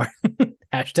anymore.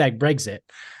 Hashtag Brexit.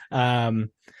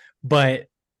 But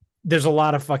there's a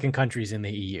lot of fucking countries in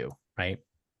the EU, right?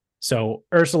 So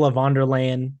Ursula von der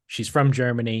Leyen, she's from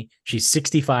Germany. She's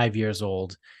 65 years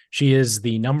old. She is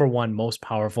the number one most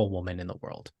powerful woman in the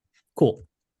world. Cool.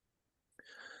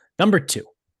 Number two,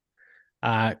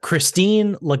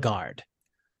 Christine Lagarde,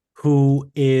 who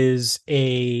is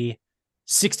a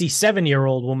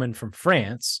 67-year-old woman from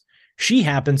France. She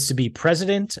happens to be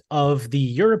president of the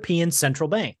European Central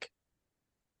Bank.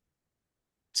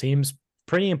 Seems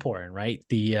pretty important, right?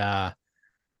 The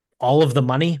all of the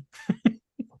money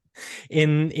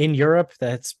in Europe,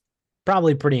 that's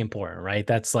probably pretty important, right?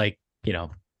 That's like,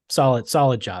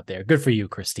 solid job there. Good for you,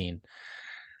 Christine.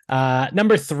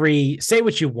 Number three, say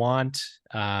what you want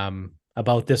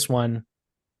about this one,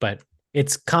 but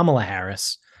it's Kamala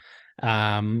Harris,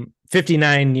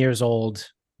 59 years old,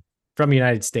 from the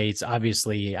United States.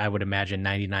 Obviously, I would imagine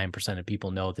 99% of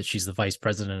people know that she's the vice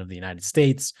president of the United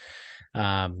States.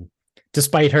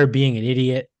 Despite her being an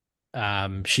idiot,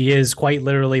 she is quite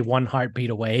literally one heartbeat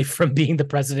away from being the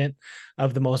president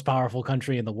of the most powerful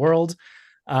country in the world.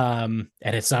 And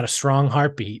it's not a strong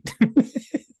heartbeat.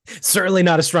 Certainly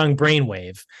not a strong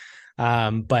brainwave.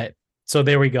 But so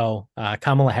there we go.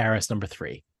 Kamala Harris, number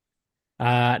three.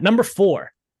 Number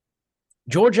four,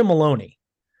 Giorgia Meloni,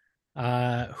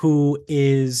 who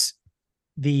is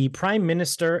the prime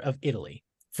minister of Italy,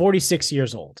 46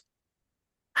 years old.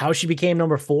 How she became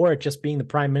number four at just being the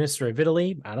prime minister of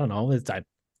Italy, I don't know.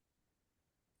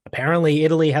 Apparently,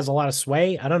 Italy has a lot of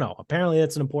sway. I don't know. Apparently,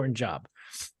 that's an important job,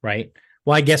 right?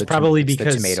 Well, I guess probably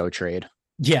because the tomato trade.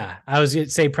 Yeah, I was going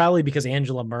to say probably because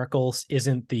Angela Merkel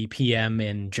isn't the PM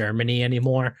in Germany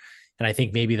anymore. And I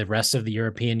think maybe the rest of the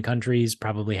European countries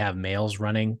probably have males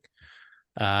running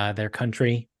their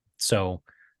country. So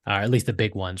at least the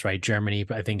big ones, right? Germany,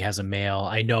 I think, has a male.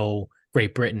 I know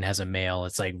Great Britain has a male.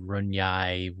 It's like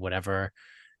Runyai, whatever.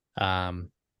 So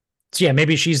yeah,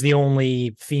 maybe she's the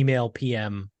only female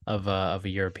PM of a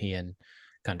European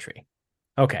country.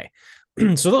 Okay.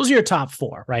 So those are your top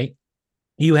four, right?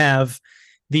 You have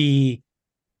the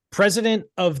president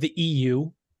of the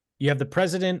EU. You have the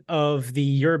president of the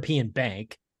European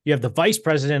Bank. You have the vice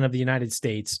president of the United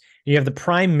States. You have the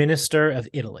prime minister of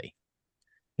Italy.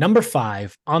 Number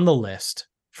five on the list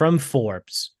from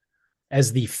Forbes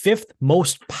as the fifth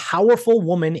most powerful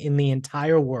woman in the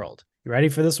entire world. You ready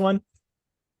for this one?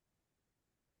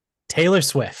 Taylor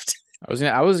Swift.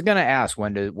 I was gonna ask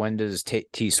when does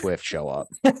T Swift show up?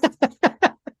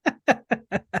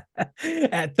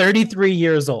 At 33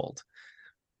 years old,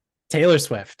 Taylor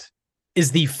Swift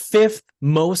is the fifth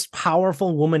most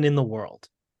powerful woman in the world,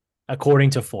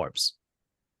 according to Forbes.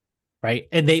 Right,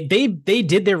 and they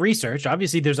did their research.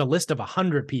 Obviously, there's a list of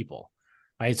 100 people,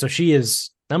 right? So she is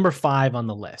number five on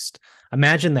the list.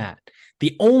 Imagine that.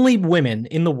 The only women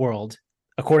in the world,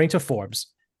 according to Forbes,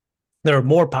 that are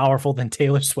more powerful than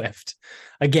Taylor Swift.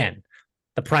 Again,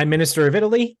 the prime minister of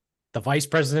Italy, the vice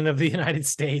president of the United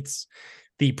States,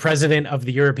 the president of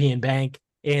the European Bank,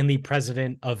 and the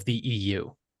president of the EU.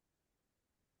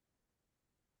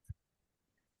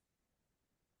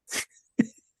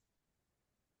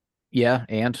 Yeah,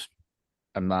 and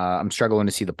I'm struggling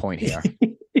to see the point here.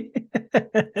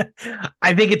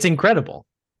 I think it's incredible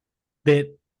that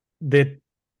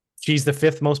she's the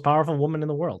fifth most powerful woman in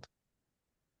the world,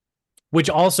 which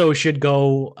also should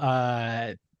go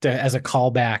as a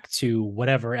callback to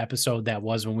whatever episode that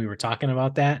was when we were talking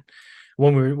about that,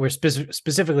 when we were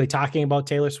specifically talking about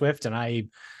Taylor Swift, and I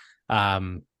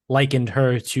likened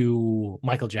her to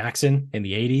Michael Jackson in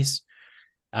the 80s.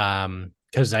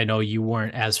 Because I know you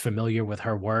weren't as familiar with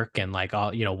her work and like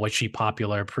all, was she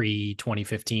popular pre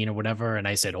 2015 or whatever? And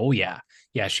I said, oh yeah,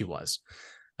 she was.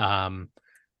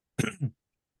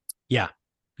 Yeah,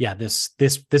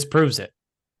 this proves it.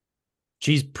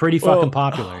 She's pretty fucking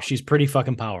popular. She's pretty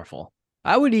fucking powerful.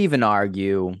 I would even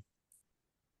argue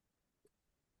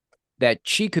that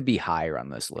she could be higher on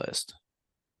this list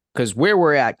because where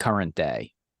we're at current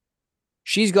day,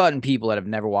 she's gotten people that have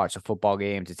never watched a football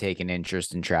game to take an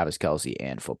interest in Travis Kelce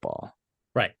and football.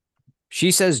 Right. She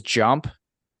says jump.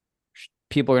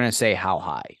 People are going to say how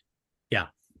high. Yeah.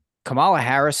 Kamala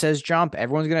Harris says jump.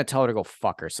 Everyone's going to tell her to go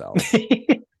fuck herself.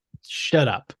 Shut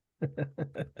up. They're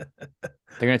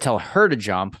going to tell her to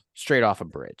jump straight off a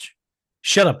bridge.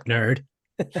 Shut up, nerd.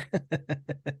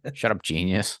 Shut up,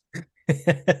 genius.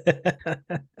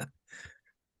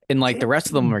 And like the rest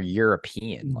of them are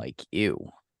European. Like,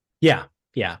 ew. Yeah.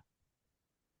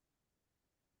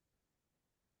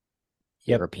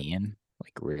 European?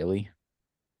 Like, really?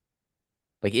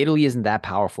 Like, Italy isn't that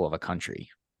powerful of a country.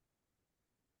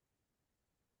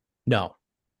 No.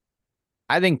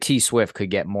 I think T Swift could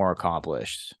get more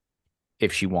accomplished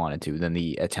if she wanted to than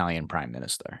the Italian prime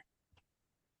minister.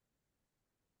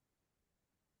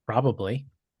 Probably.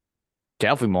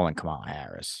 Definitely more than Kamala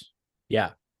Harris.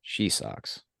 Yeah. She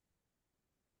sucks.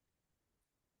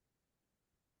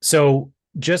 So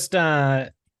just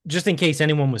in case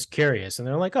anyone was curious and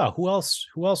they're like, oh, who else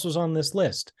was on this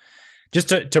list? Just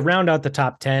to round out the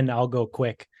top 10, I'll go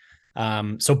quick.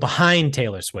 So behind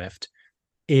Taylor Swift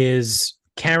is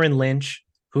Karen Lynch,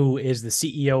 who is the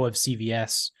CEO of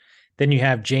CVS. Then you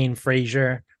have Jane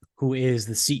Fraser, who is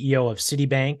the CEO of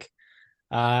Citibank.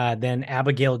 Then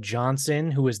Abigail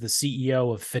Johnson, who is the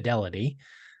CEO of Fidelity.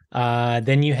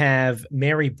 Then you have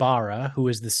Mary Barra, who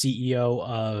is the CEO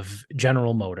of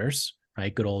General Motors,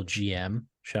 right? Good old GM.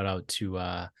 Shout out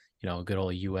to good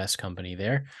old US company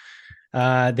there.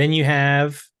 Then you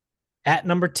have at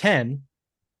number 10,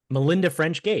 Melinda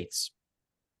French Gates,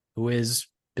 who is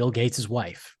Bill Gates'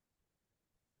 wife.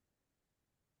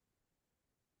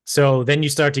 So then you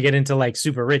start to get into like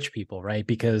super rich people, right?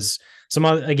 Because so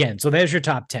there's your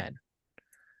top 10.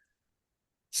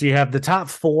 So you have the top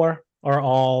 4 are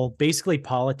all basically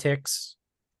politics,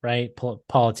 right?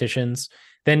 Politicians,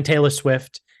 then Taylor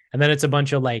Swift, and then it's a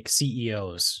bunch of like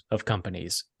CEOs of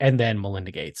companies, and then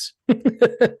Melinda Gates.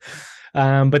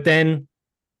 But then,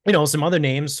 some other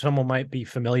names someone might be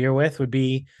familiar with would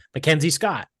be Mackenzie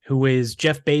Scott, who is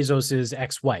Jeff Bezos's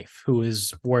ex-wife, who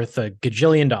is worth $1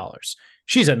 gajillion.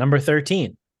 She's at number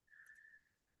 13.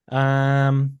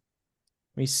 Let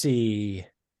me see.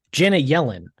 Janet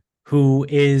Yellen, who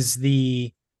is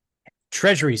the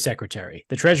Treasury Secretary,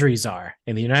 the Treasury Czar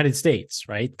in the United States,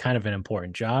 right? Kind of an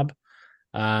important job.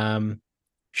 The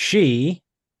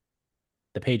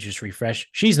page just refreshed.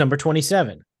 She's number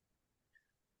 27.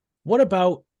 What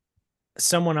about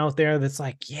someone out there that's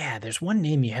like, yeah, there's one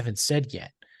name you haven't said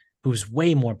yet who's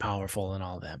way more powerful than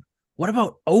all of them? What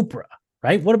about Oprah,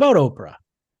 right? What about Oprah?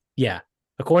 Yeah.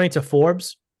 According to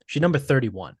Forbes, she's number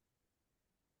 31.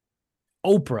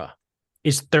 Oprah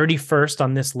is 31st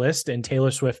on this list, and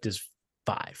Taylor Swift is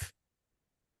 5.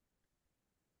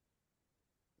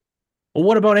 Well,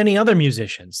 what about any other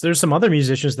musicians? There's some other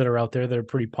musicians that are out there that are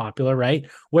pretty popular, right?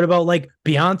 What about like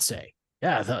Beyonce?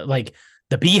 Yeah,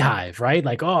 the Beehive, right?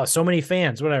 Like, oh, so many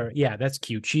fans, whatever. Yeah, that's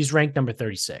cute. She's ranked number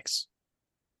 36.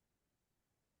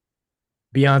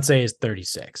 Beyonce is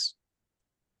 36.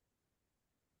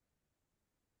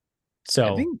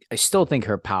 So I still think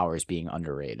her power is being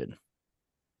underrated.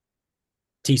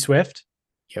 T Swift?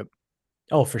 Yep.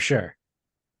 Oh, for sure.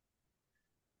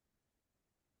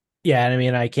 Yeah, I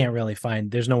mean, I can't really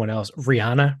find. There's no one else.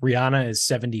 Rihanna is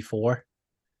 74.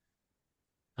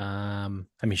 I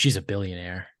mean, she's a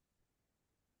billionaire.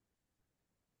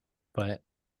 But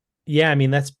yeah, I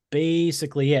mean, that's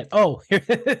basically it. Oh,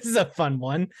 this is a fun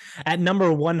one. At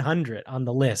number 100 on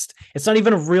the list, it's not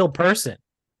even a real person.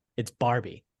 It's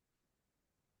Barbie.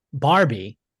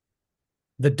 Barbie,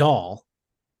 the doll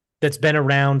that's been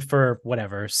around for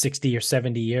whatever, 60 or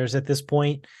 70 years at this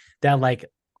point, that like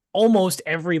almost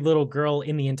every little girl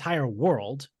in the entire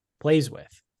world plays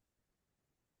with.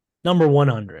 Number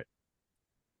 100.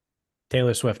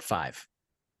 Taylor Swift 5.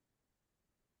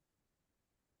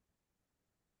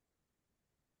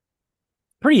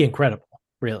 Pretty incredible,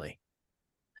 really.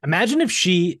 Imagine if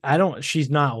she's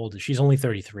not old, she's only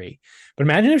 33, but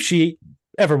imagine if she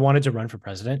ever wanted to run for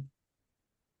president.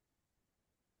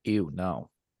 Ew, no.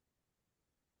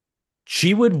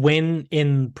 She would win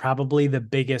in probably the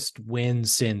biggest win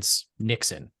since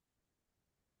Nixon.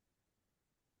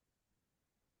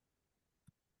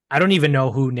 I don't even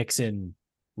know who Nixon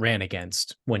ran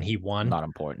against when he won. Not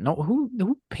important. No,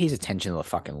 who pays attention to the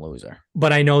fucking loser?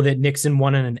 But I know that Nixon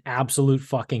won in an absolute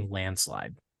fucking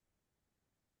landslide,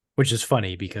 which is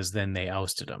funny because then they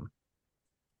ousted him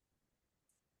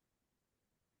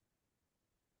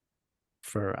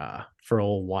for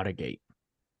old Watergate.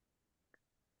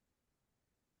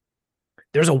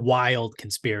 There's a wild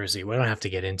conspiracy. We don't have to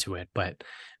get into it, but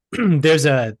there's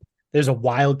a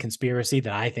wild conspiracy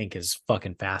that I think is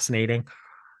fucking fascinating.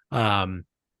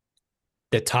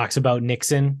 That talks about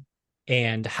Nixon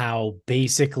and how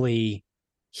basically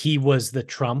he was the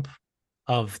Trump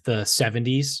of the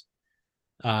 70s.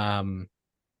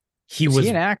 He was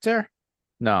an actor?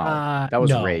 No, that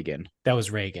was Reagan. That was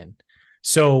Reagan.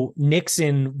 So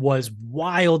Nixon was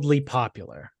wildly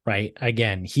popular, right?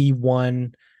 Again, he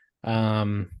won. Let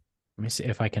me see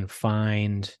if I can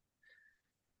find.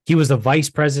 He was the vice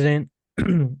president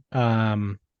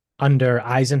under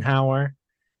Eisenhower,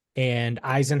 and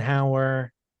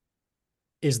Eisenhower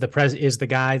is the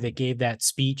guy that gave that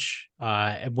speech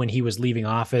when he was leaving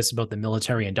office about the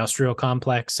military industrial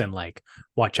complex and like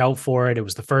watch out for it. It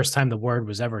was the first time the word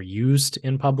was ever used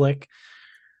in public.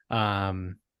 Let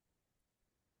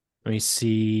me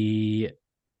see.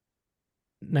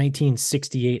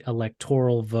 1968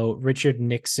 electoral vote. Richard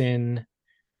Nixon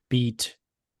beat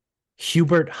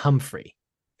Hubert Humphrey.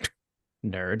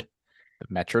 Nerd. The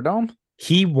Metrodome?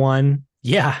 He won.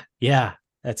 Yeah,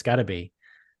 that's got to be.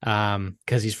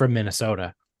 Because he's from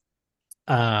Minnesota.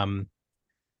 So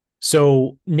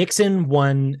Nixon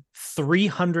won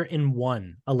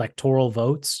 301 electoral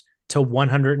votes to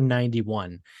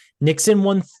 191. Nixon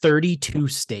won 32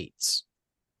 states.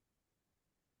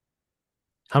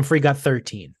 Humphrey got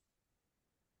 13.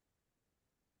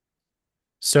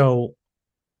 So,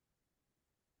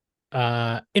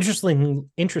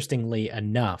 interestingly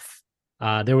enough,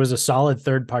 there was a solid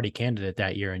third-party candidate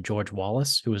that year in George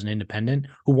Wallace, who was an independent,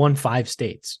 who won 5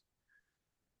 states.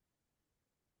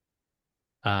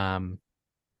 But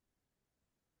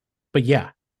yeah,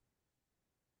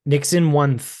 Nixon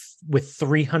won with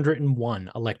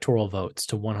 301 electoral votes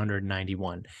to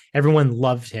 191. Everyone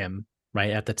loved him,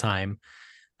 right, at the time.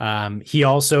 He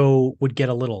also would get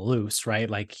a little loose, right?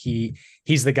 Like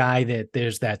he's the guy that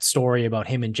there's that story about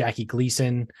him and Jackie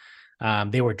Gleason.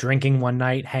 They were drinking one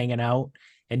night, hanging out,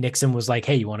 and Nixon was like,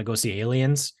 "Hey, you want to go see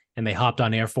aliens?" And they hopped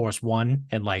on Air Force One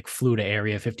and like flew to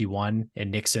Area 51,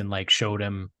 and Nixon like showed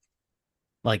him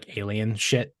like alien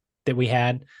shit that we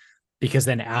had. Because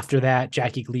then after that,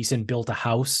 Jackie Gleason built a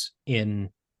house in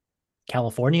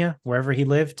California, wherever he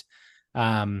lived.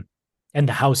 And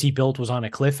the house he built was on a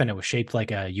cliff and it was shaped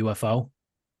like a UFO.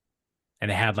 And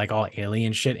it had like all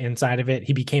alien shit inside of it.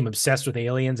 He became obsessed with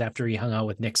aliens after he hung out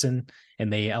with Nixon.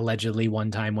 And they allegedly one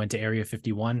time went to Area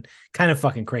 51. Kind of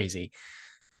fucking crazy.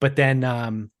 But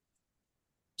then,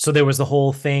 so there was the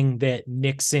whole thing that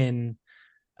Nixon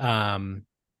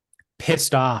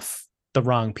pissed off the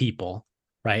wrong people,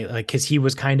 right? Like, because he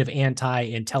was kind of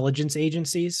anti-intelligence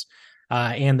agencies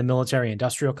and the military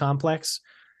industrial complex.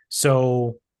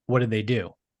 So what did they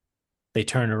do? They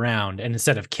turned around and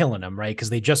instead of killing him, right? Because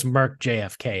they just murked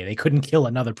JFK. They couldn't kill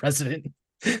another president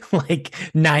like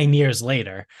 9 years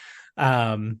later.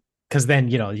 Because then,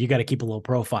 you got to keep a low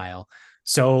profile.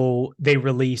 So they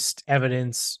released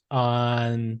evidence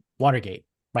on Watergate,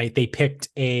 right? They picked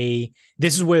this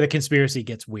is where the conspiracy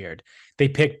gets weird. They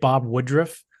picked Bob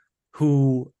Woodruff,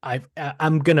 who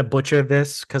I'm going to butcher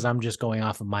this because I'm just going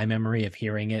off of my memory of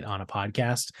hearing it on a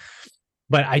podcast.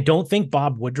 But I don't think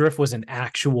Bob Woodruff was an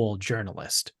actual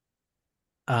journalist.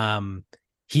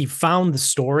 He found the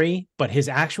story, but his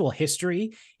actual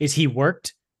history is he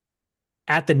worked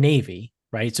at the Navy,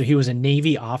 right? So he was a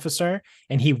Navy officer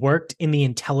and he worked in the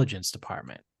intelligence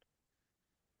department.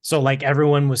 So like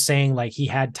everyone was saying, like he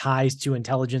had ties to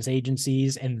intelligence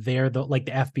agencies and they're the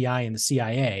FBI and the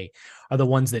CIA are the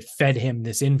ones that fed him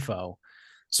this info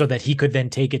so that he could then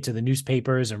take it to the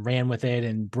newspapers and ran with it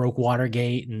and broke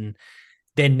Watergate. And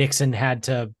then Nixon had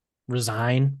to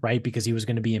resign, right? Because he was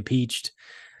going to be impeached.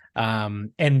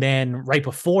 And then right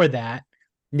before that,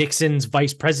 Nixon's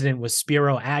vice president was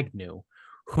Spiro Agnew,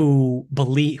 who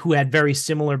had very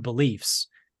similar beliefs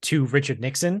to Richard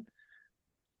Nixon.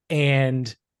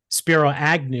 And Spiro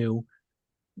Agnew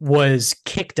was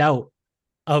kicked out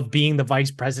of being the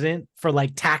vice president for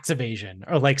like tax evasion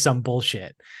or like some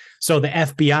bullshit. So the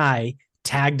FBI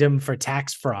tagged him for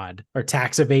tax fraud or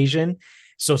tax evasion.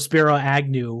 So Spiro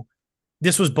Agnew,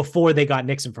 this was before they got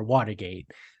Nixon for Watergate.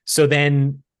 So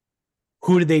then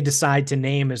who did they decide to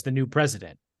name as the new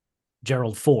president?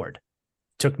 Gerald Ford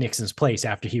took Nixon's place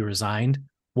after he resigned.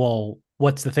 Well,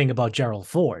 what's the thing about Gerald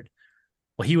Ford?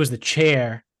 Well, he was the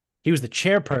chairperson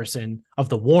of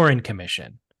the Warren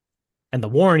Commission. And the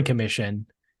Warren Commission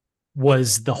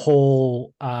was the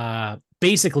whole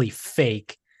basically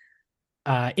fake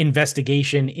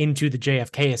investigation into the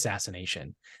JFK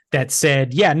assassination that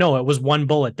said, yeah, no, it was one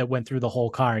bullet that went through the whole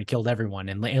car and killed everyone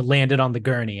and it landed on the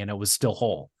gurney and it was still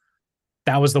whole.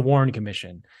 That was the Warren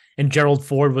Commission. And Gerald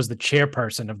Ford was the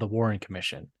chairperson of the Warren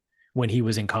Commission when he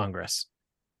was in Congress.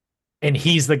 And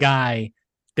he's the guy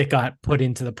that got put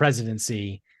into the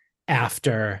presidency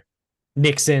after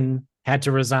Nixon had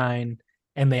to resign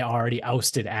and they already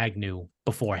ousted Agnew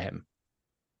before him.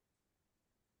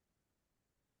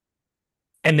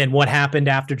 And then what happened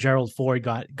after Gerald Ford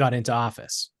got into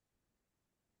office?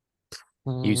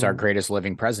 He's our greatest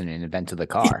living president and invented the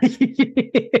car.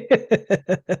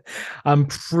 I'm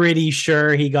pretty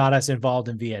sure he got us involved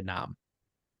in Vietnam.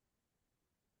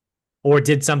 Or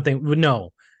did something.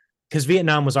 No, because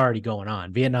Vietnam was already going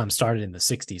on. Vietnam started in the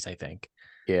 60s, I think.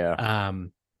 Yeah.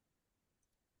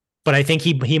 but I think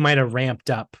he might have ramped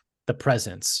up the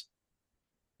presence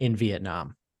in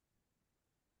Vietnam.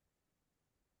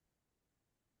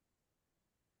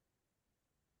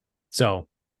 So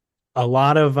a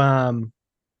lot of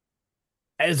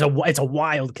it's a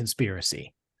wild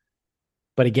conspiracy.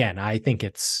 But again, I think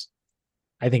it's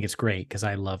great because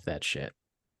I love that shit.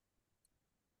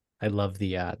 I love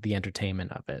the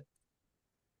entertainment of it.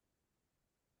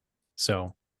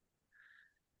 So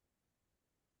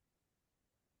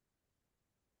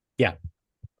yeah,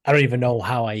 I don't even know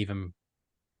how I even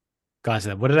got to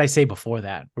that. What did I say before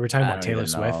that? We were talking I about don't Taylor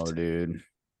even know, Swift. dude.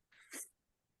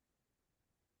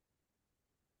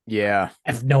 Yeah.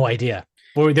 I have no idea.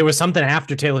 Or there was something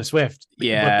after Taylor Swift, but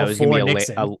Yeah, it was gonna be before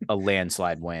Nixon. a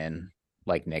landslide win,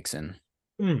 like Nixon.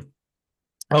 Mm.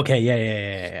 Okay,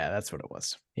 yeah. That's what it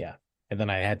was. Yeah. And then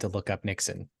I had to look up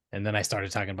Nixon. And then I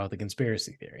started talking about the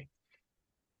conspiracy theory.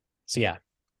 So yeah,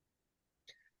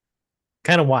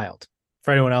 kind of wild.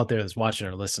 For anyone out there that's watching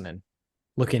or listening,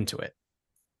 look into it.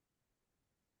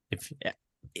 If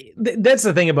that's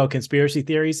the thing about conspiracy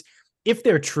theories, if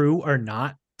they're true or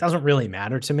not, doesn't really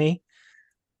matter to me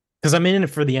because I'm in it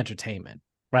for the entertainment,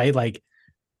 right? Like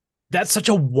that's such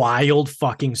a wild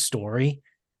fucking story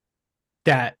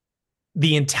that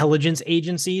the intelligence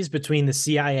agencies between the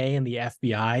CIA and the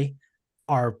FBI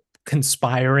are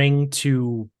conspiring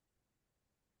to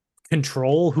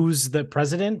control who's the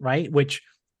president, right? Which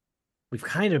we've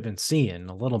kind of been seeing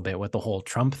a little bit with the whole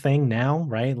Trump thing now,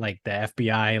 right? Like the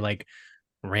FBI like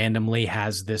randomly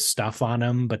has this stuff on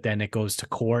them, but then it goes to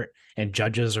court and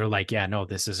judges are like, yeah, no,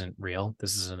 this isn't real.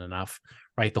 This isn't enough,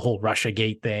 right? The whole Russia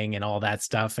Gate thing and all that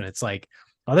stuff. And it's like,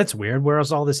 oh, that's weird. Where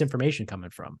is all this information coming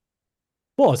from?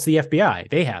 Well, it's the FBI.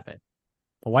 They have it.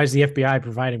 Well, why is the FBI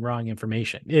providing wrong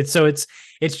information? It's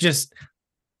just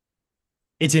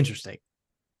it's interesting.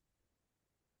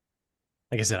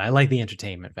 Like I said, I like the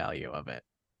entertainment value of it.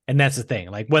 And that's the thing.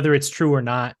 Like whether it's true or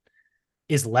not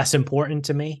is less important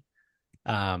to me.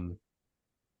 Um,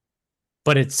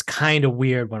 but it's kind of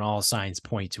weird when all signs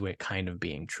point to it kind of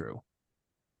being true.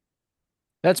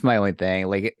 That's my only thing.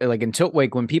 Like until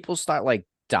like when people start like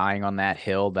dying on that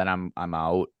hill, then I'm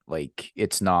out. Like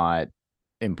it's not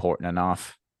important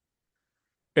enough.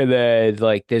 And then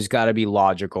like there's got to be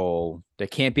logical. There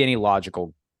can't be any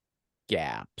logical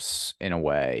gaps in a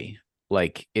way.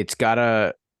 Like it's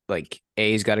gotta like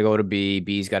A's got to go to B,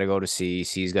 B's got to go to C,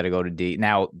 C's got to go to D.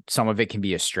 Now some of it can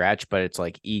be a stretch, but it's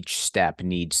like each step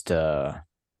needs to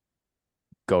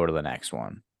go to the next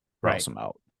one, or Right. else I'm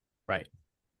out. Right.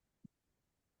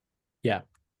 Yeah.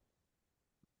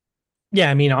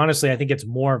 Yeah. I mean, honestly, I think it's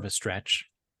more of a stretch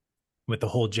with the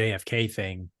whole JFK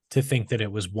thing to think that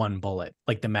it was one bullet,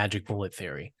 like the magic bullet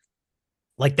theory.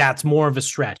 Like that's more of a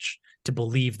stretch to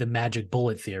believe the magic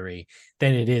bullet theory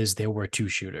than it is there were two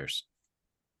shooters.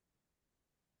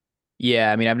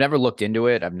 Yeah, I mean, I've never looked into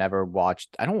it. I've never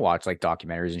watched. I don't watch like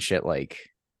documentaries and shit. Like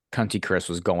Cunty Chris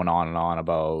was going on and on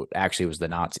about. Actually, it was the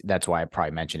Nazi. That's why I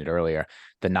probably mentioned it earlier.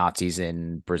 The Nazis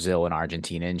in Brazil and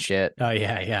Argentina and shit. Oh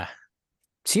yeah.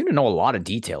 Seem to know a lot of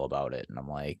detail about it, and I'm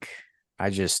like,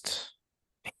 I just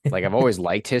like I've always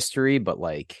liked history, but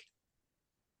like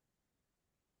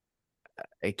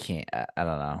I can't. I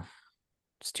don't know.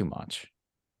 It's too much.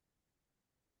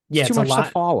 It's Yeah, too it's a much to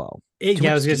lot. follow. Too Yeah, I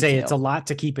much was gonna say it's a detail. lot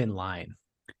to keep in line.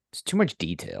 It's too much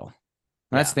detail.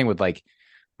 And that's Yeah. the thing with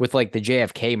like the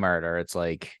JFK murder. It's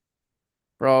like,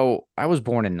 bro, I was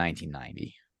born in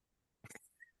 1990.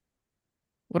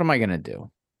 What am I gonna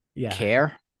do? Yeah.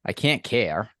 Care? I can't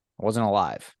care. I wasn't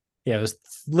alive. Yeah. It was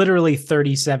literally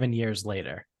 37 years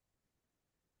later.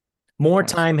 More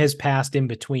 20, time has passed in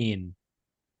between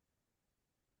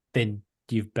than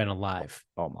you've been alive.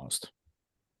 almost.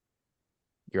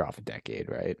 You're off a decade,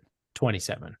 right?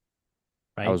 27,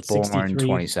 I right? was born 63.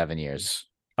 27 years.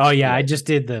 Oh yeah, I Like, just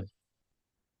did the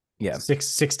yeah.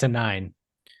 6 to 9.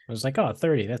 I was like, oh,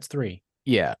 30, that's 3.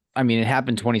 Yeah. I mean, it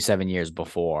happened 27 years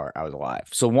before I was alive.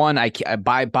 So one,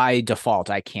 by default,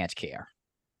 I can't care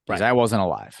because Right. I wasn't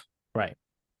alive. Right.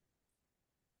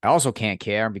 I also can't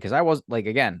care because I was like,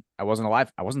 again, I wasn't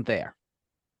alive. I wasn't there.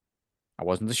 I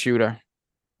wasn't the shooter.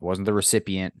 I wasn't the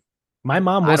recipient. My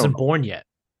mom I don't wasn't know. born yet.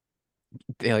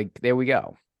 Like, there we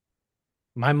go.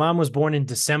 My mom was born in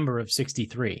December of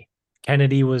 63.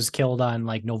 Kennedy was killed on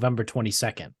like November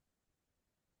 22nd.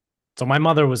 So my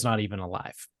mother was not even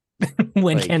alive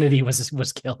when Like, Kennedy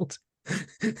was killed.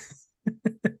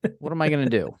 what am I going to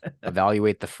do?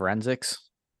 Evaluate the forensics?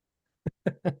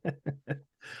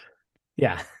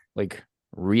 Yeah. Like,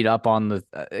 read up on the,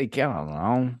 like, I don't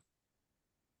know.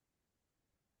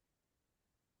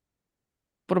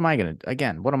 What am I going to,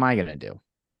 again, what am I going to do?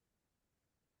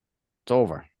 It's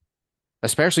over.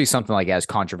 especially something like as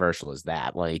controversial as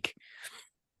that. Like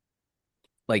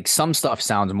some stuff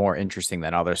sounds more interesting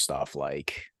than other stuff.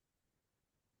 Like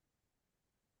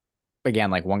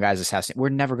again, like one guy's assassin. We're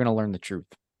never gonna learn the truth.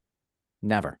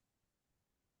 Never.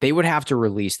 They would have to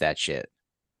release that shit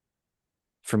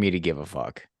for me to give a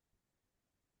fuck.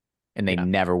 And they Yeah.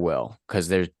 never will, because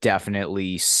there's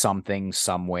definitely something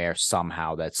somewhere,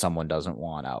 somehow that someone doesn't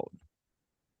want out.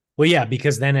 Well, yeah,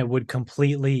 because then it would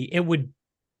completely it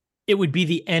would be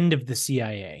the end of the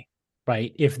CIA,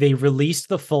 right? If they released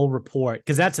the full report,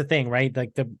 because that's the thing, right?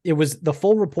 Like the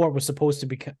full report was supposed to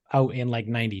be out in like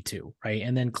 92, right?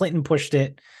 And then Clinton pushed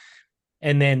it,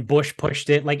 and then Bush pushed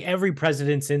it. Like every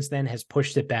president since then has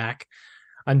pushed it back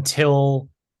until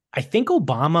I think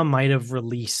Obama might have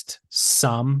released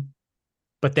some,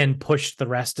 but then pushed the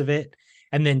rest of it.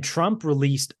 And then Trump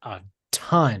released a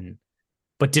ton,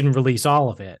 but didn't release all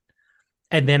of it.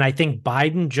 And then I think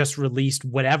Biden just released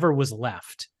whatever was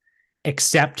left,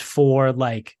 except for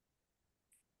like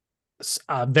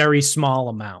a very small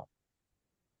amount.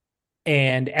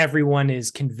 And everyone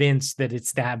is convinced that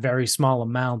it's that very small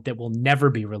amount that will never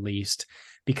be released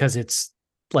because it's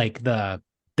like the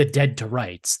dead to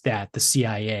rights that the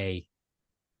CIA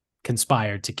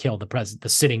conspired to kill the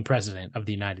sitting president of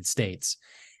the United States.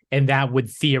 And that would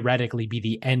theoretically be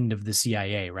the end of the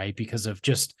CIA, right? Because of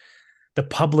just the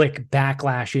public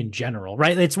backlash in general,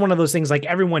 right? It's one of those things like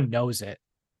everyone knows it,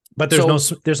 but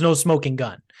there's no smoking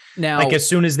gun. Now, like as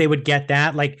soon as they would get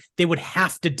that, like they would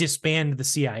have to disband the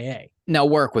CIA. now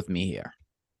work with me here,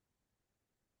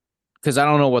 because I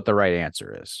don't know what the right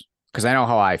answer is, because I know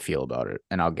how I feel about it,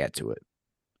 and I'll get to it.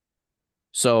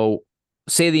 So,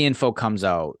 say the info comes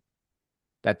out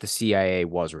that the CIA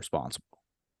was responsible.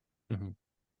 Mhm.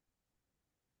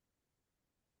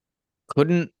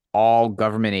 Couldn't all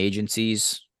government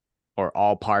agencies or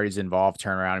all parties involved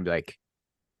turn around and be like,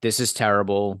 this is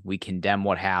terrible. We condemn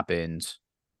what happened.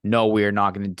 No, we're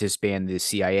not going to disband the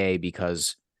CIA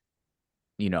because,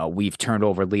 you know, we've turned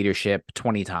over leadership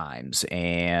 20 times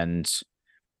and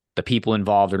the people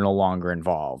involved are no longer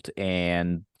involved.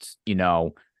 And, you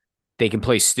know, they can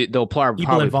play, they'll People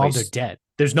probably involved play, are dead.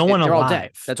 There's no one they're all dead.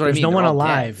 alive. That's what I There's mean. no They're one all dead.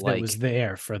 alive that was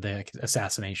there for the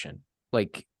assassination.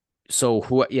 Like, so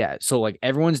who, yeah. So like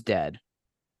everyone's dead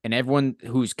and everyone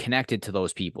who's connected to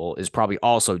those people is probably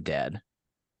also dead.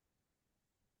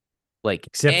 Like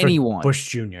Except anyone. for Bush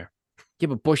Jr. Yeah,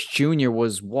 but Bush Jr.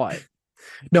 was what?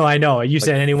 No, I know. You Like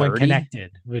said anyone 30?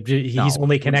 connected. He's No.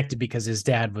 only connected because his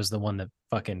dad was the one that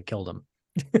fucking killed him.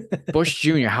 Bush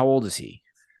Jr., how old is he?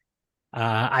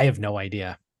 I have no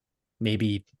idea.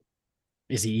 Maybe,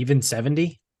 is he even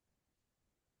 70?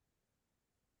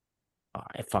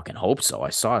 I fucking hope so. I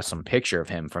saw some picture of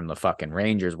him from the fucking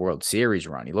Rangers World Series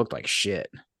run. He looked like shit.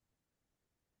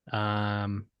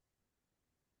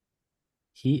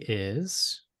 He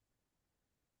is.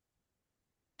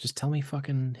 Just tell me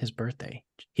fucking his birthday.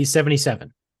 He's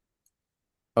 77.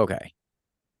 Okay.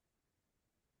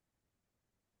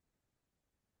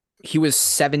 He was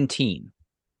 17.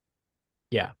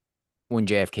 Yeah. When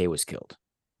JFK was killed.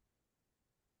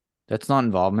 That's not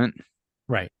involvement.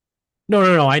 Right.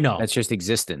 No. I know. That's just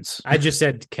existence. I just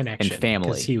said connection and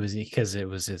family. Because it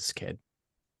was his kid.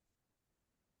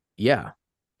 Yeah.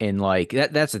 And like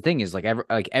that's the thing is like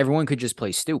everyone could just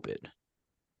play stupid.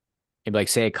 And like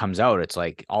say it comes out, it's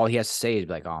like all he has to say is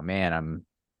like, "Oh man,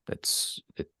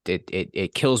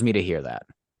 it kills me to hear that."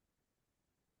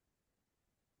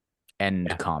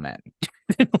 End comment.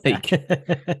 like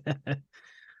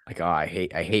oh, I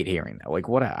hate hearing that. Like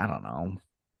what? I don't know.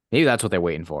 Maybe that's what they're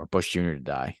waiting for. Bush Jr. to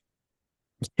die.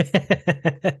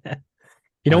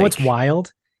 You know what's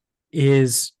wild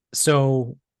is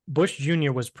so Bush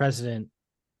Jr. was president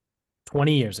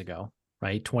 20 years ago,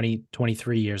 right?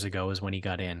 23 years ago is when he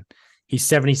got in. He's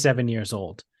 77 years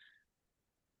old.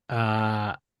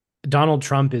 Donald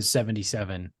Trump is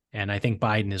 77, and I think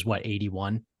Biden is what,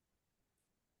 81?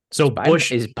 So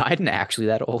is Biden actually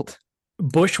that old?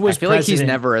 Bush was I feel like he's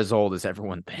never as old as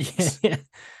everyone thinks. Yeah,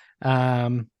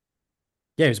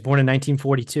 he was born in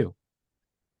 1942.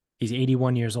 He's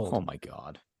 81 years old. Oh my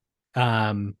God.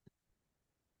 So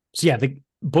yeah, the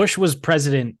Bush was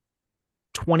president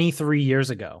 23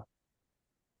 years ago.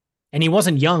 And he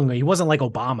wasn't young. He wasn't like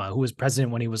Obama, who was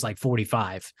president when he was like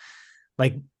 45.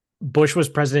 Like Bush was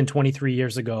president 23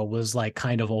 years ago, was like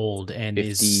kind of old and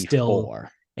 54.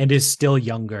 is still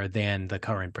younger than the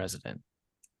current president.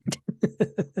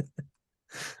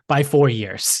 By 4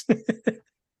 years.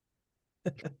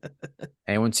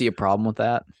 Anyone see a problem with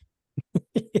that?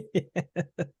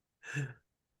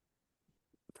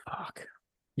 Fuck.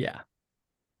 Yeah.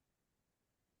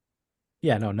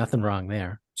 Yeah, no, nothing wrong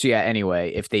there. So yeah,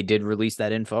 anyway, if they did release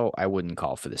that info, I wouldn't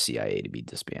call for the CIA to be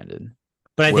disbanded.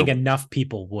 But I think enough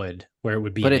people would, where it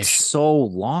would be But an it's issue. so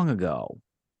long ago.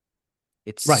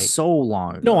 It's Right. so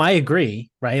long ago. No, I agree.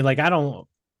 Right. Like, I don't,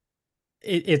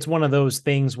 it's one of those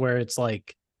things where it's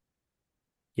like,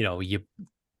 you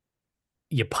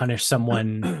punish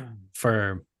someone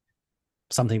for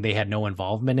something they had no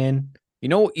involvement in.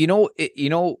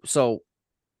 So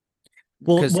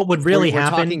Well, because what would really we're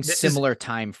happen? talking similar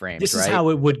time frames, This is right? how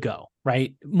it would go,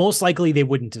 right? Most likely they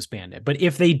wouldn't disband it, but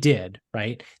if they did,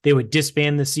 right, they would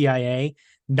disband the CIA.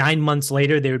 9 months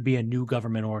later, there would be a new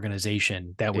government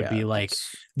organization that would be like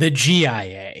the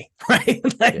GIA,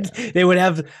 right? Like they would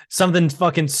have something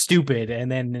fucking stupid,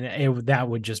 and then that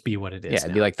would just be what it is. Yeah,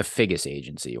 it'd be like the Figgis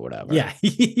Agency or whatever. Yeah,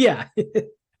 yeah.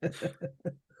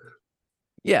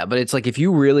 Yeah, but it's like if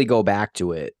you really go back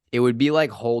to it, it would be like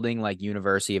holding like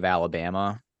University of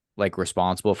Alabama like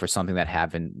responsible for something that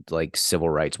happened like civil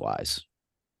rights wise.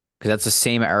 Because that's the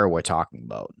same era we're talking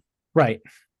about. Right.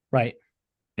 Right.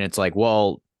 And it's like,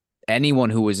 well, anyone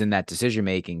who was in that decision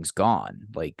making's gone.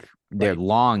 Like they're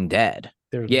long dead.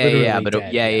 They're but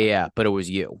dead, yeah, but it was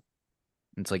you.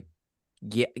 It's like,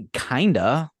 yeah,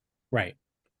 kinda. Right.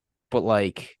 But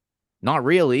like, not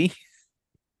really.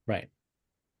 Right.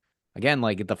 Again,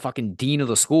 like the fucking dean of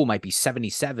the school might be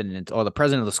 77 or the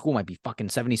president of the school might be fucking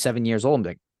 77 years old. I'm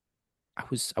like, I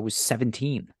was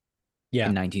 17 in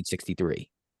 1963.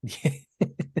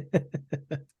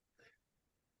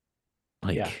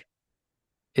 Like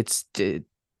it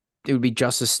would be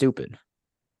just as stupid.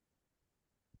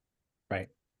 Right.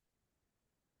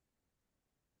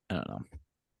 I don't know.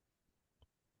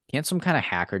 Can't some kind of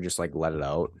hacker just like let it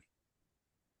out?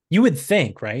 You would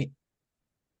think, right?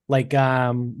 Like,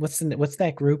 what's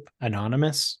that group?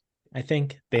 Anonymous, I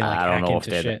think. They like hack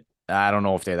into shit. I don't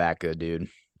know if they're that good, dude.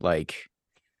 Like,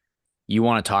 you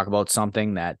want to talk about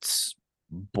something that's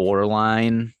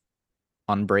borderline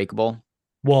unbreakable?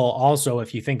 Well, also,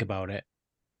 if you think about it,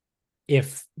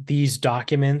 if these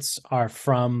documents are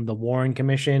from the Warren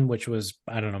Commission, which was,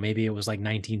 I don't know, maybe it was like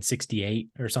 1968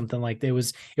 or something like that. It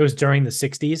was during the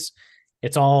 60s.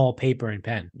 It's all paper and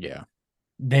pen. Yeah.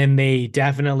 Then they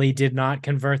definitely did not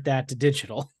convert that to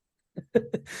digital.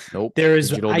 Nope. There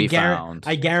is, I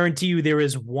guarantee you, there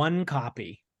is one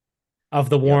copy of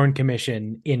the Warren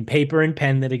Commission in paper and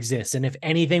pen that exists. And if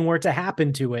anything were to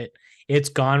happen to it, it's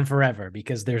gone forever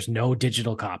because there's no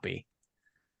digital copy.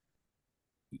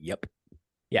 Yep.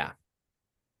 Yeah.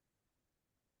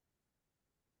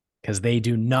 Because they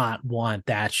do not want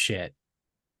that shit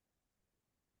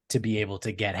to be able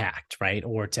to get hacked, right?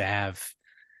 Or to have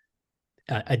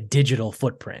a digital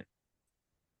footprint.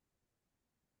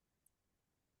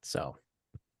 So.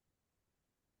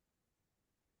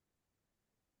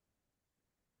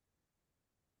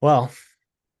 Well,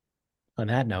 on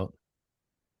that note,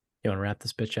 you want to wrap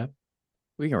this bitch up?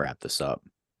 We can wrap this up.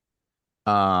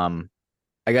 I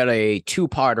got a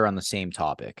two-parter on the same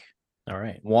topic. All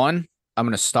right. One, I'm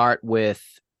going to start with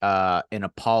an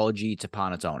apology to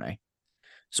Panettone.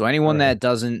 So anyone that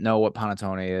doesn't know what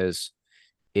panettone is,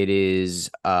 it is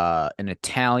an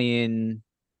Italian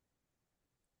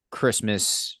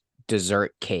Christmas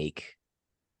dessert cake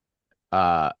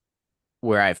where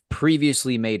I've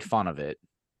previously made fun of it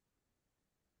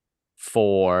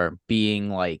for being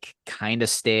like kind of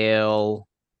stale.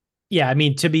 Yeah, I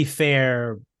mean, to be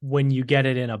fair, when you get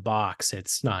it in a box,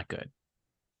 it's not good.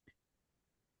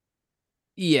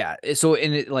 Yeah, so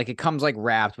it comes like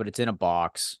wrapped, but it's in a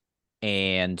box.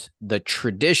 And the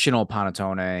traditional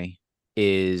panettone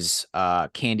is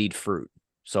candied fruit.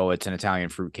 So it's an Italian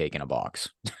fruit cake in a box.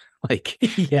 Like,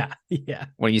 yeah.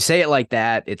 When you say it like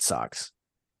that, it sucks.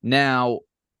 Now,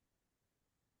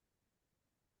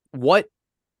 what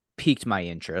piqued my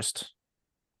interest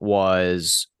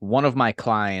was one of my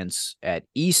clients at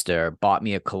Easter bought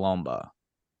me a Colomba,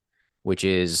 which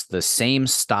is the same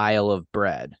style of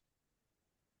bread,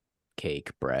 cake,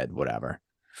 bread, whatever.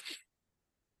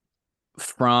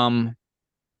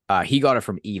 He got it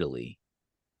from Italy.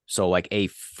 So like a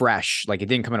fresh, like it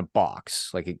didn't come in a box.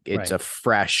 Like it's a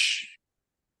fresh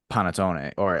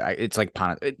panettone, or it's like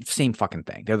same fucking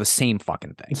thing. They're the same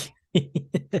fucking thing.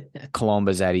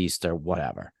 Colomba's at Easter,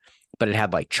 whatever. But it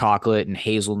had like chocolate and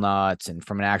hazelnuts and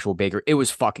from an actual baker. It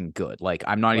was fucking good. Like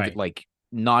I'm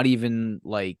not even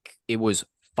like it was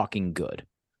fucking good.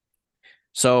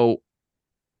 So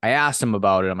I asked him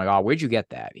about it. I'm like, oh, where'd you get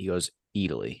that? He goes,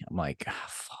 Italy. I'm like, oh,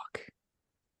 fuck.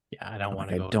 Yeah, I don't want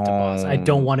to go to Boston. I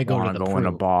don't want to go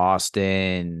to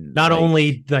Boston. Not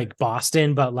only like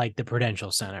Boston, but like the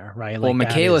Prudential Center, right? Well,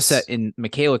 Michaela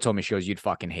told me, she goes, you'd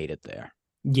fucking hate it there.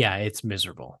 Yeah, it's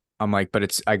miserable. I'm like, but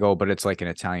it's like an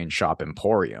Italian shop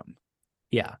emporium.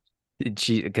 Yeah.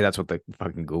 Because that's what the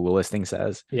fucking Google listing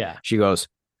says. Yeah. She goes,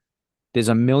 there's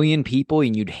a million people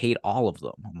and you'd hate all of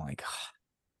them. I'm like,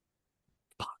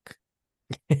 oh,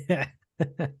 fuck.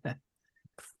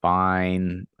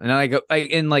 Fine. And I go,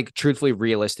 and like, truthfully,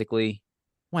 realistically,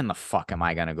 when the fuck am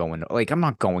I gonna go into, like, I'm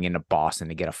not going into Boston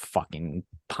to get a fucking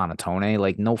panettone.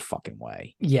 Like, no fucking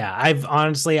way. Yeah,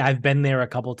 I've been there a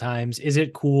couple times. Is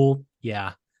it cool?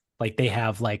 Yeah. Like they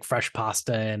have like fresh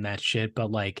pasta and that shit, but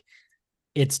like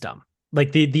it's dumb.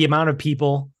 Like the amount of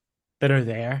people that are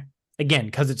there, again,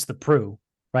 because it's the Pru,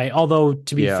 right? Although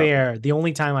to be Yeah. fair, the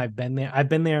only time I've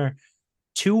been there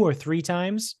 2 or 3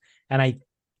 times, and I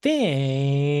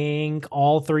think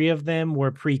all three of them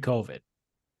were pre-COVID.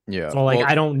 Yeah. So like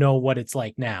I don't know what it's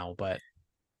like now, but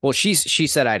Well, she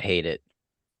said I'd hate it.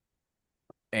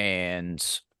 And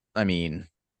I mean,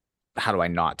 how do I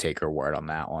not take her word on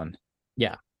that one?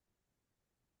 yeah.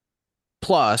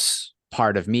 Plus,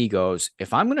 part of me goes,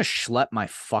 if I'm gonna schlep my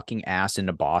fucking ass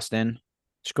into Boston,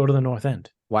 Just go to the North End.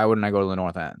 why wouldn't I go to the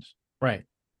North End? Right.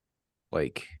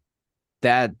 Like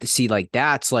that, see, like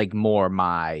that's like more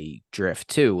my drift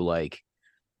too. Like,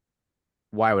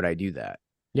 why would I do that?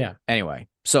 Yeah. Anyway,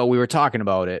 so we were talking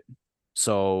about it.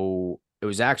 So it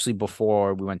was actually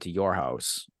before we went to your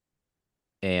house.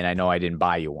 And I know I didn't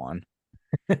buy you one,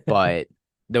 but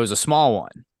there was a small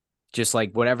one. Just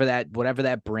like whatever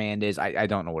that brand is. I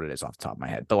don't know what it is off the top of my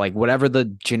head, but like whatever the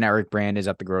generic brand is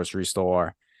at the grocery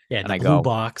store. Yeah. And The I blue go,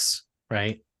 box,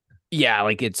 right? yeah,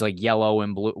 like it's like yellow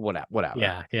and blue, whatever.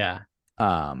 Yeah. Yeah.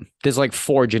 There's like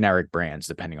 4 generic brands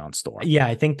depending on store. Yeah,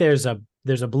 I think there's a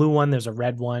blue one, there's a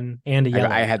red one, and a yellow.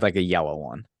 I had like a yellow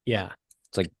one. Yeah.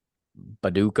 It's like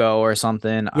Baduco or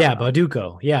something. Yeah,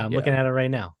 Baduco. Yeah, I'm looking at it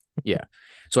right now. Yeah.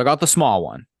 So I got the small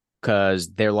one because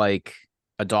they're like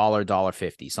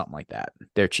 $1.50, something like that.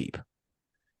 They're cheap.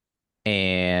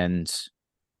 And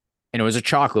it was a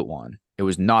chocolate one. It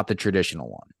was not the traditional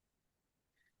one.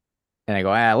 And I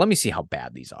go, let me see how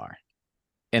bad these are.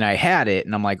 And I had it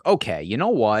and I'm like, okay, you know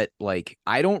what? Like,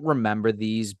 I don't remember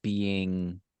these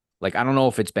being like, I don't know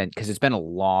if it's been, because it's been a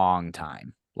long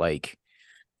time. Like,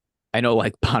 I know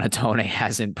like panettone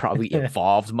hasn't probably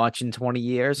evolved much in 20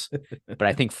 years, but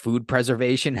I think food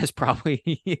preservation has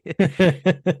probably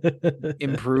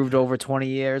improved over 20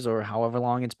 years or however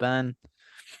long it's been.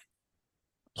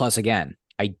 Plus, again,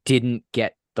 I didn't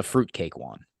get the fruitcake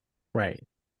one. Right.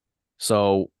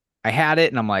 So I had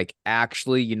it and I'm like,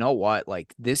 actually, you know what?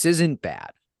 Like, this isn't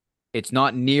bad. It's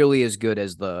not nearly as good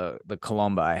as the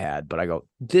Columba I had, but I go,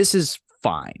 this is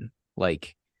fine.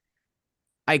 Like,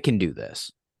 I can do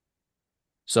this.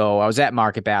 So I was at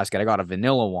Market Basket. I got a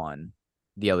vanilla one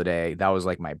the other day. That was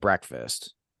like my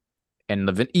breakfast.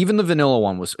 And even the vanilla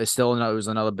one was still another, it was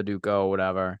another Baduco,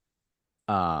 whatever.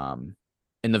 And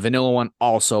the vanilla one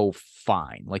also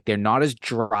fine. Like they're not as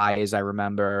dry as I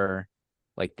remember.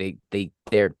 Like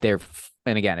they're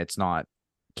and again, it's not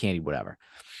candy, whatever.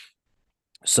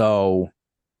 So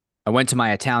I went to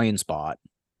my Italian spot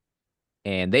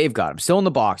and they've got them still in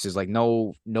the boxes, like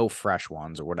no fresh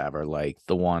ones or whatever, like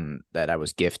the one that I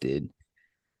was gifted.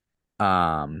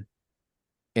 And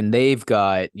they've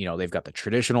got the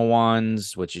traditional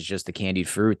ones, which is just the candied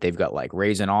fruit. They've got like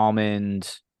raisin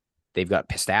almond. They've got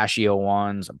pistachio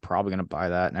ones. I'm probably going to buy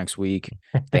that next week.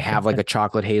 They have like a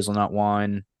chocolate hazelnut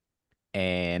one.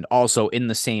 And also in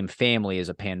the same family as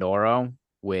a Pandoro,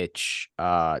 which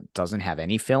doesn't have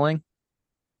any filling.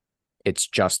 It's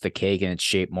just the cake and it's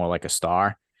shaped more like a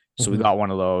star. So we got one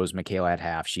of those. Michaela had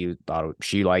half. She thought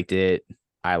she liked it.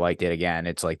 I liked it again.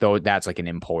 It's like, though, that's like an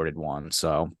imported one.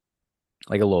 So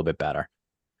like a little bit better.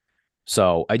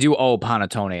 So I do owe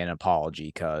Panettone an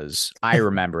apology because I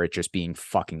remember it just being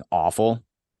fucking awful.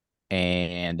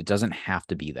 And it doesn't have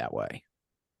to be that way.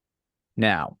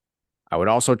 Now, I would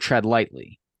also tread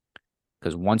lightly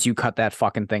because once you cut that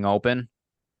fucking thing open,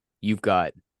 you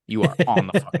are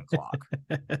on the fucking clock.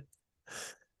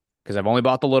 Because I've only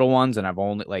bought the little ones and I've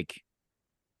only like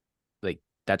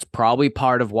that's probably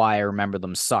part of why I remember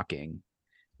them sucking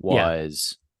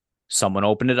was someone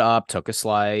opened it up, took a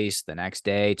slice, the next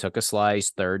day took a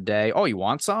slice, third day. Oh, you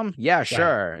want some? Yeah,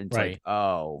 sure. Right. It's like,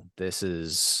 oh, this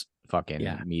is fucking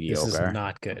mediocre. This is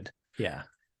not good. Yeah.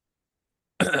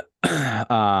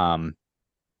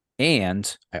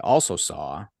 And I also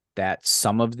saw that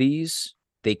some of these,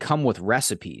 they come with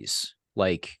recipes.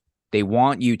 Like they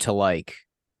want you to like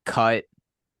cut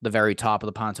the very top of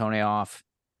the panettone off,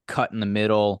 cut in the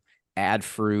middle, add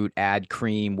fruit, add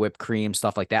cream, whipped cream,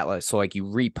 stuff like that. So like you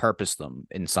repurpose them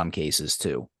in some cases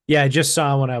too. Yeah, I just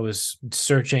saw when I was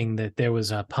searching that there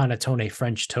was a panettone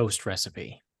French toast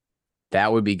recipe.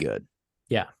 That would be good.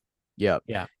 Yeah. Yep.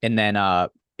 Yeah, And then I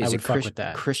is would it fuck with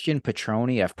that. Christian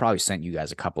Petroni? I've probably sent you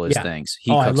guys a couple of his Yeah. things.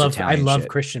 He Oh, cooks I Italian love shit.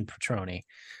 Christian Petroni.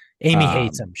 Amy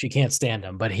hates Um, him. She can't stand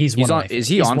him, but he's he's one of on. my Is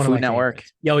he he's on one of Food my Network?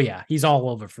 favorites. Oh yeah, he's all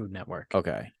over Food Network.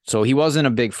 Okay, so he wasn't a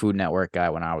big Food Network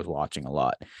guy when I was watching a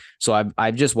lot. So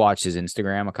I've just watched his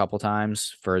Instagram a couple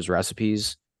times for his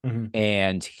recipes, Mhm.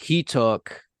 and he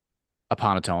took a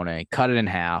panettone, cut it in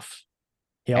half,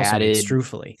 He also makes added.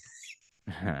 strufoli.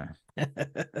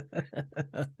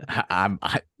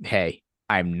 Hey,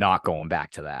 I'm not going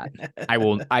back to that. I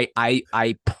will.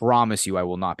 I promise you, I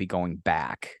will not be going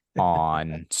back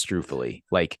on Strufoli.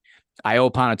 Like, I owe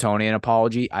Panettone an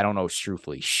apology. I don't know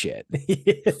Strufoli shit.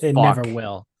 It never Fuck,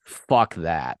 will. fuck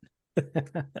that.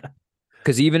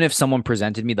 Because even if someone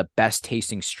presented me the best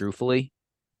tasting Strufoli,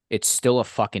 it's still a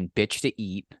fucking bitch to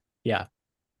eat. Yeah.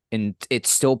 And it's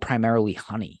still primarily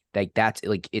honey. Like that's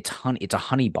like it's honey. It's a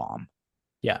honey bomb.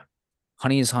 Yeah.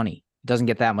 Honey is honey. It doesn't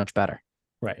get that much better.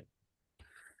 Right.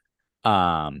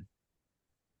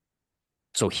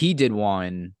 So he did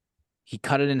one. He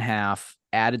cut it in half,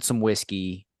 added some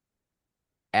whiskey,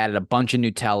 added a bunch of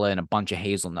Nutella and a bunch of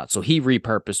hazelnuts. So he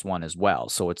repurposed one as well.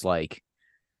 So it's like,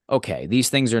 okay, these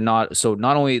things are not. So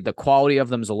not only the quality of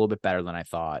them is a little bit better than I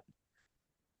thought.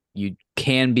 You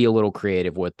can be a little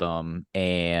creative with them,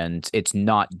 and it's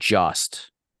not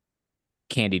just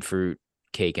candied fruit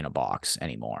cake in a box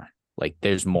anymore. Like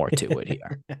there's more to it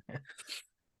here.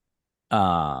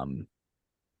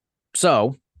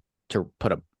 So to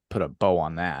put a bow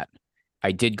on that,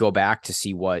 I did go back to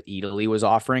see what Italy was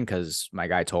offering because my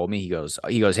guy told me, he goes,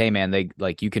 hey man, they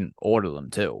like you can order them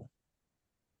too.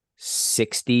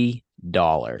 $60.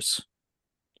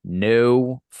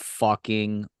 No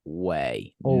fucking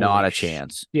way. Not a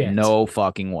chance. Shit. No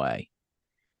fucking way.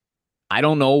 I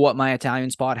don't know what my Italian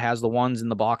spot has the ones in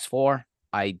the box for.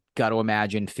 I got to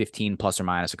imagine 15 plus or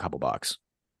minus a couple bucks.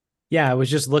 Yeah, I was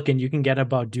just looking. You can get a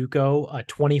Bauducco, a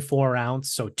 24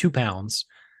 ounce, so 2 pounds,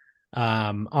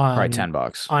 on Probably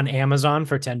 $10 on Amazon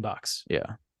for $10.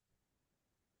 Yeah.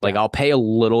 Like I'll pay a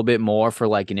little bit more for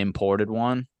like an imported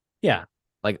one. Yeah.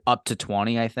 Like up to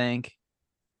 20, I think.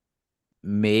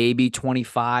 Maybe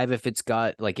 25 if it's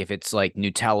got like if it's like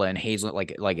Nutella and hazelnut,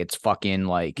 like it's fucking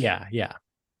like yeah,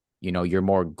 your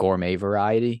more gourmet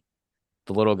variety.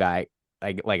 The little guy,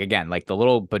 like again, like the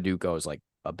little Bauducco is like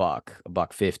a buck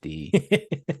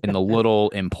 $1.50, and the little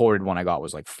imported one I got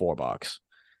was like $4.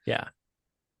 Yeah.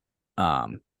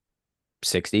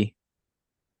 60.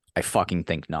 I fucking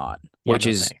think not. Yeah, Which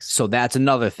is thanks. So that's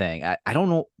another thing. I don't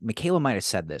know. Michaela might have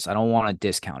said this. I don't want to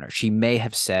discount her. She may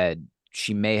have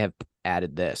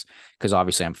added this because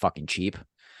obviously I'm fucking cheap.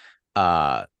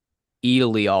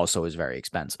 Italy also is very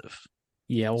expensive.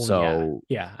 Yeah. Well, so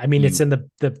yeah. I mean, it's in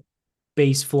the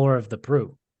base floor of the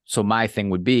Pru. So my thing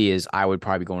would be is I would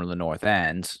probably go into the North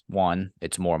End. One,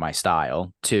 it's more my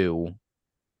style. Two,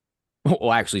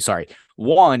 well, actually, sorry.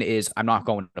 One is I'm not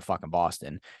going to fucking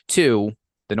Boston. Two,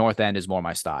 the North End is more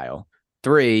my style.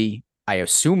 Three, I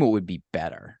assume it would be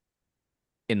better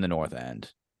in the North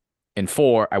End. And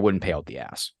four, I wouldn't pay out the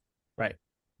ass. Right.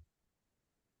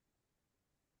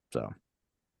 So.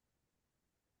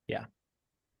 Yeah.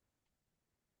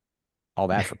 All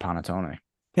that for Panettone.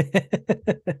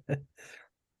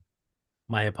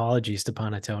 My apologies to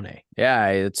Panettone. Yeah,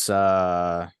 it's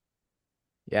I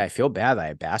feel bad that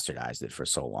I bastardized it for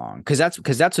so long. Because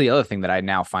that's the other thing that I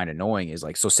now find annoying is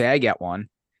like, so say I get one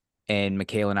and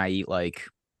Michaela and I eat like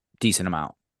decent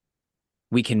amount.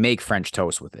 We can make French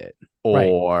toast with it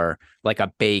or like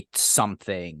a baked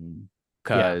something.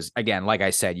 Because again, like I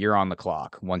said, you're on the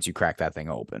clock once you crack that thing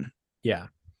open. Yeah.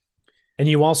 And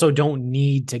you also don't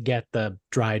need to get the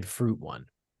dried fruit one.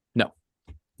 No.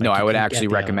 No, I would actually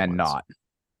recommend not.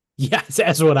 Yes,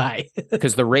 that's what I.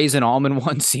 Because the raisin almond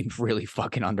one seemed really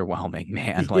fucking underwhelming,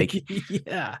 man. Like,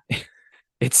 yeah.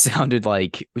 It sounded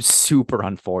like super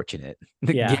unfortunate.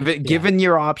 Yeah. Given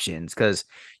your options, because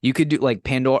you could do like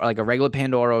Pandoro, like a regular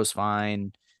Pandoro is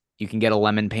fine. You can get a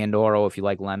lemon Pandoro if you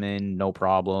like lemon, no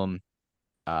problem.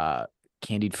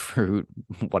 Candied fruit,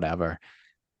 whatever.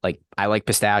 Like I like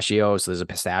pistachios. So there's a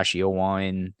pistachio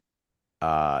one.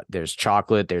 There's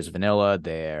chocolate, there's vanilla,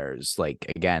 there's like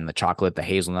again the chocolate, the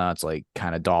hazelnuts, like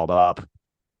kind of dolled up.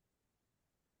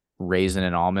 Raisin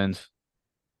and almond.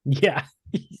 Yeah.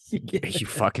 Are you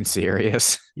fucking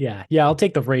serious? Yeah. Yeah, I'll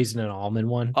take the raisin and almond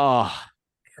one. Oh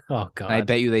God. And I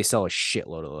bet you they sell a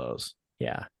shitload of those.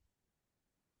 Yeah.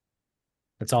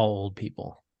 It's all old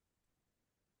people.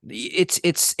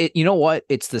 It's you know what?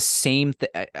 It's the same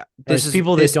thing. There's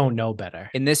people that don't know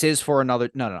better. And this is for another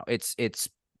no. It's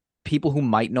people who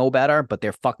might know better, but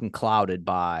they're fucking clouded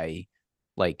by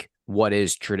like what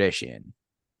is tradition.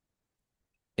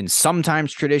 And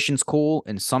sometimes tradition's cool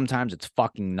and sometimes it's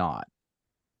fucking not.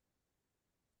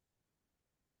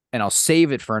 And I'll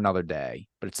save it for another day.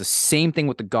 But it's the same thing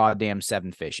with the goddamn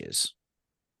seven fishes.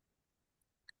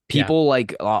 Yeah. People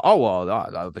like,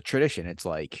 the tradition. It's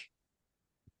like,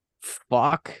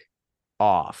 fuck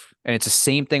off. And it's the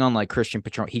same thing on like Christian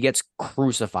Patron. He gets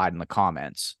crucified in the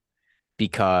comments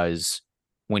because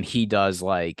when he does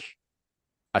like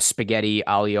a spaghetti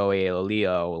aglio e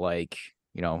olio, like,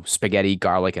 spaghetti,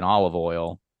 garlic, and olive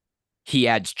oil, he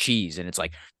adds cheese. And it's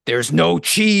like, there's no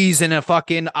cheese in a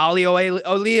fucking aglio e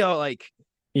olio. Like,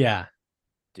 Yeah.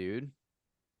 dude,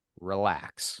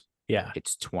 relax. Yeah.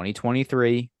 It's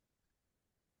 2023.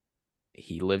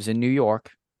 He lives in New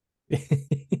York,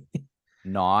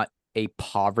 not a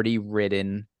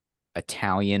poverty-ridden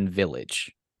Italian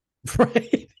village.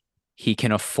 Right. He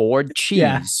can afford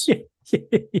cheese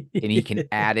and he can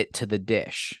add it to the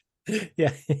dish.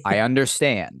 Yeah. I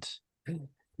understand.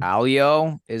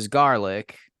 Aglio is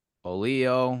garlic.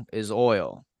 Olio is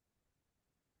oil.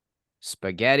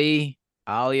 Spaghetti,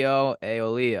 aglio e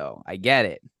olio. I get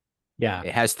it. Yeah.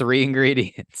 It has 3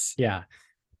 ingredients. Yeah.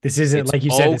 This isn't, It's like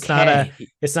you said, okay.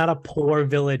 it's not a poor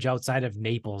village outside of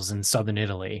Naples in southern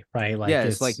Italy, right? Like Yeah,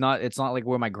 it's not like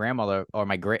where my grandmother or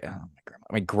my great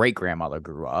grandmother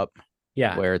grew up,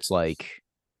 yeah. where it's like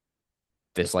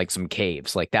there's like some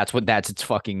caves. Like that's its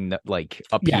fucking like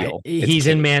Yeah. appeal. He's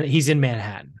in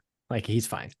Manhattan. Like he's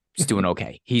fine. He's doing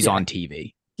okay. He's Yeah. on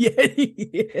TV. Yeah.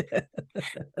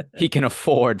 He can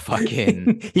afford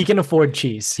fucking He can afford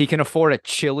cheese. he can afford a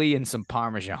chili and some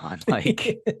Parmesan.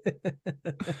 Like,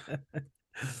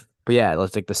 but yeah,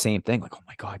 it's like the same thing. Like, oh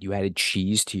my God, you added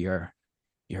cheese to your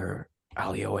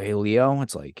aglio e olio.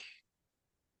 It's like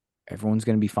everyone's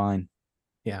gonna be fine.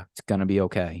 Yeah. It's gonna be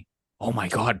okay. Oh my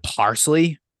God,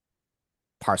 parsley.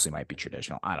 Parsley might be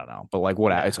traditional. I don't know, but like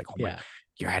what? Yeah. It's like, oh my,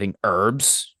 you're adding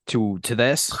herbs to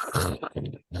this.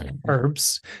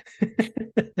 Herbs.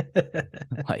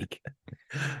 Like,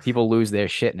 people lose their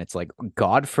shit, and it's like,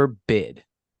 God forbid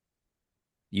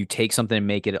you take something and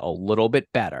make it a little bit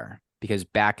better, because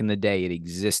back in the day it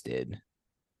existed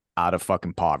out of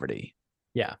fucking poverty.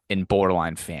 Yeah. In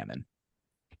borderline famine.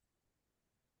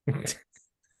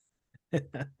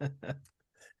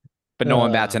 But no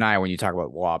one bats an eye when you talk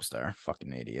about lobster.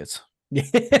 Fucking idiots.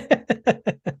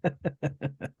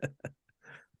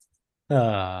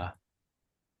 All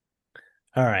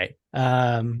right.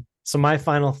 So my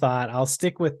final thought, I'll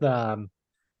stick with kind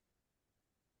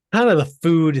of the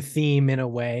food theme in a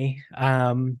way.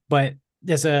 But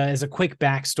as a quick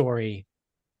backstory,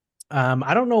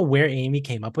 I don't know where Amy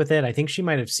came up with it. I think she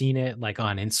might have seen it like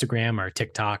on Instagram or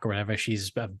TikTok or whatever.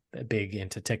 She's big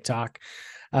into TikTok.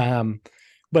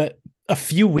 But a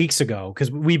few weeks ago, because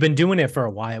we've been doing it for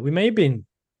a while, we might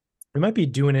be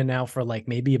doing it now for like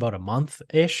maybe about a month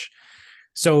ish.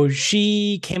 So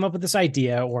she came up with this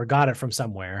idea, or got it from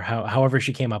somewhere, however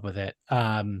she came up with it,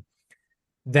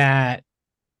 that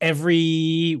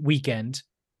every weekend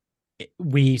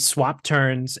we swap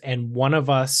turns and one of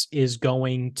us is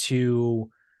going to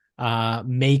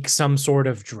make some sort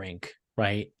of drink,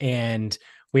 right? And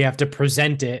we have to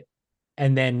present it,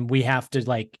 and then we have to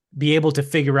like be able to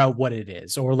figure out what it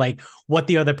is, or like what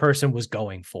the other person was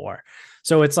going for.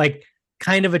 So it's like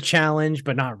kind of a challenge,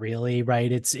 but not really,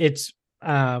 right? It's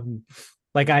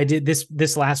like I did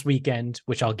this last weekend,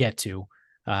 which I'll get to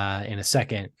in a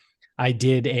second. I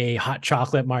did a hot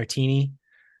chocolate martini.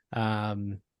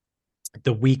 The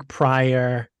week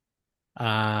prior,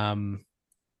 what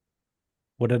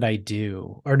did I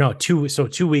do? Or no, 2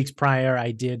 weeks prior,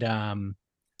 I did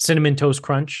cinnamon toast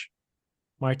crunch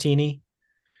martini.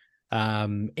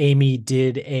 Amy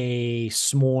did a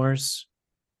s'mores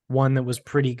one that was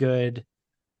pretty good.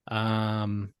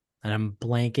 And I'm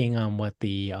blanking on what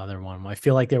the other one. I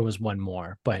feel like there was one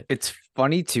more, but it's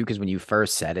funny too, because when you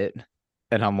first said it,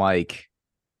 and I'm like,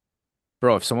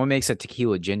 bro, if someone makes a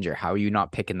tequila ginger, how are you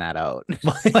not picking that out?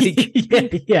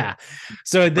 Like, yeah.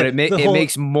 So it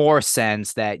makes more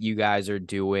sense that you guys are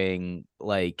doing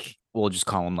like, we'll just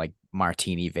call them like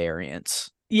martini variants.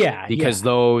 Yeah, because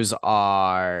those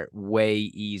are way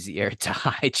easier to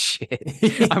hide shit.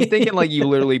 I'm thinking like you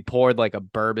literally poured like a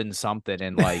bourbon something,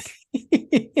 and like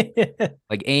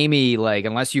like Amy, like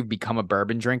unless you've become a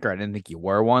bourbon drinker, I didn't think you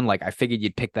were one. Like I figured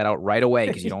you'd pick that out right away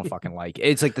because you don't fucking like it.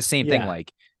 It's like the same thing.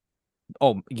 Like,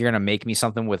 oh, you're gonna make me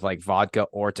something with like vodka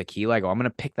or tequila. I go, I'm gonna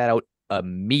pick that out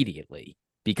immediately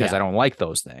because I don't like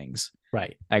those things.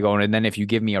 Right. I go, and then if you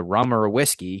give me a rum or a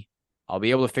whiskey, I'll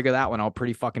be able to figure that one out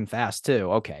pretty fucking fast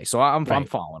too. Okay, so I'm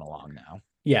following along now.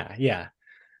 Yeah.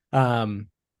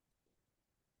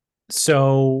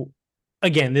 So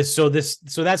again, so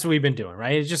that's what we've been doing,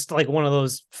 right? It's just like one of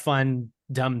those fun,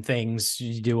 dumb things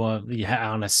you do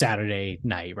on a Saturday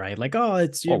night, right? Like, oh,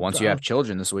 it's Well, once you have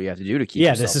children, this is what you have to do to keep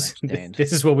yeah, yourself entertained.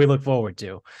 this is what we look forward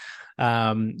to.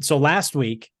 So last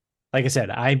week, like I said,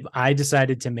 I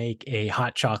decided to make a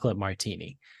hot chocolate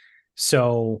martini.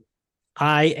 So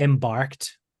I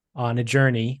embarked on a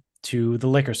journey to the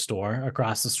liquor store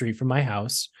across the street from my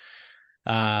house,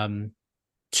 to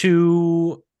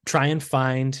try and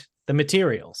find the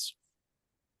materials,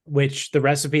 which the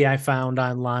recipe I found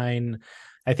online,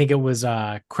 I think it was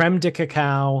creme de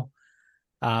cacao,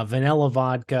 vanilla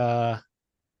vodka.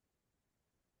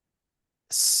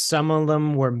 Some of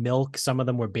them were milk, some of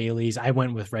them were Bailey's. I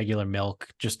went with regular milk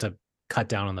just to cut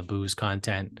down on the booze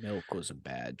content. Milk was a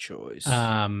bad choice.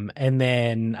 And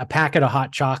then a packet of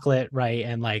hot chocolate, right?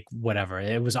 And like whatever.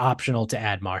 It was optional to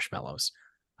add marshmallows.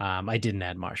 I didn't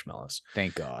add marshmallows.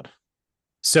 Thank God.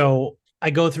 So I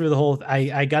go through the whole,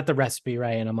 I got the recipe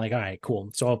right, and I'm like, all right,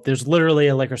 cool. So there's literally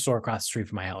a liquor store across the street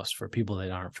from my house for people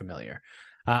that aren't familiar.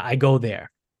 I go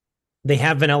there. They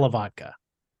have vanilla vodka.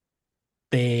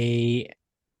 They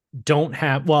don't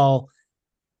have, well,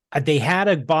 they had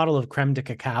a bottle of creme de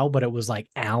cacao, but it was like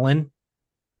Allen,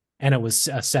 and it was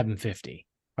a 750,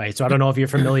 right? So I don't know if you're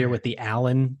familiar with the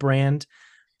Allen brand,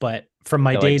 but from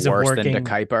my days of working, than De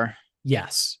Kuyper.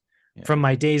 Yes. Yeah. From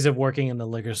my days of working in the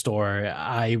liquor store,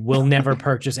 I will never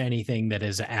purchase anything that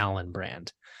is Allen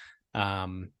brand.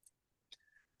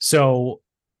 So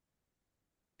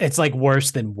it's like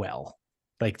worse than well.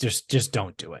 Like just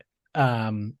don't do it.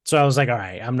 So I was like, all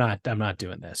right, I'm not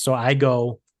doing this. So I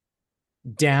go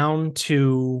down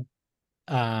to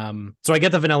so I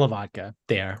get the vanilla vodka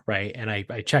there, right? And I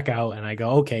check out and I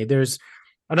go, okay, there's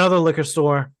another liquor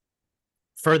store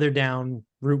further down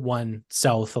Route 1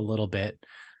 south a little bit.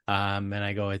 And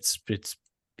I go, it's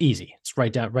easy. It's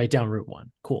right down Route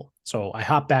 1. Cool. So I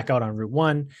hop back out on Route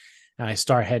 1 and I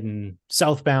start heading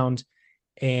southbound,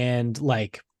 and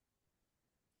like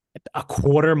a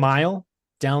quarter mile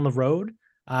down the road,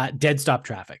 dead stop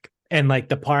traffic. And like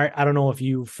the part, I don't know if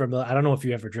you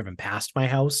ever driven past my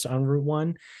house on Route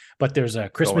 1, but there's a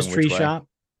Christmas tree shop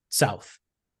south,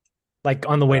 like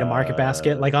on the way to Market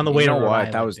Basket, like on the way to Rhode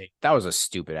Island. That was a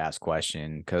stupid ass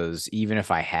question, because even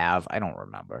if I have, I don't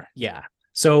remember. Yeah.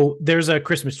 So there's a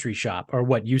Christmas tree shop, or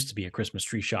what used to be a Christmas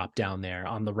tree shop, down there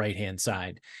on the right-hand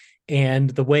side. And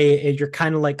the way you're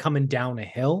kind of like coming down a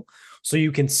hill, so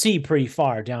you can see pretty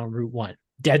far down Route 1,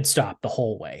 dead stop the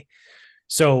whole way.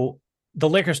 So the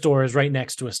liquor store is right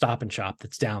next to a Stop and Shop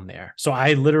that's down there. So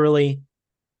I literally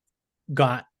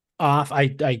got off.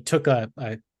 I took a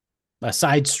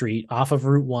side street off of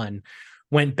Route 1,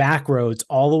 went back roads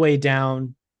all the way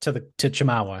down to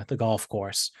Chemawa, the golf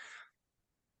course,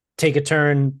 take a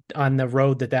turn on the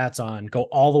road that's on, go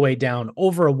all the way down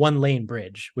over a 1-lane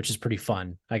bridge, which is pretty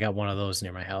fun. I got one of those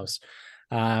near my house.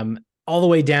 All the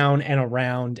way down and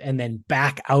around, and then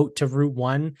back out to Route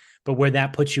 1. But where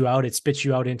that puts you out, it spits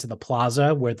you out into the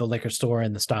plaza where the liquor store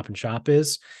and the Stop and Shop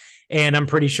is. And I'm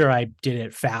pretty sure I did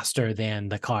it faster than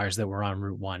the cars that were on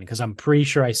Route 1, because I'm pretty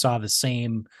sure I saw the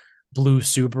same blue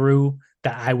Subaru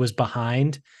that I was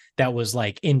behind that was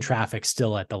like in traffic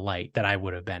still at the light that I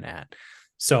would have been at.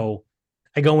 So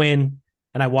I go in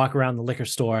and I walk around the liquor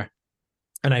store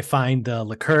and I find the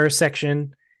liqueur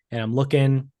section, and I'm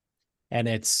looking, and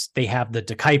they have the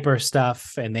De Kuyper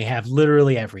stuff, and they have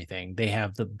literally everything. They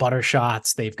have the butter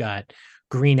shots. They've got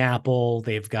green apple.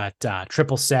 They've got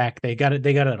triple sec. They got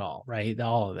it all, right?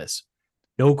 All of this.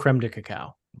 No creme de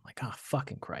cacao. I'm like, oh,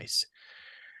 fucking Christ.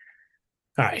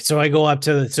 All right. So I go up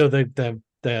to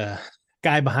the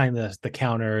guy behind the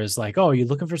counter is like, oh, you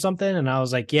looking for something? And I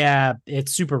was like, yeah,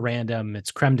 it's super random.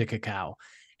 It's creme de cacao.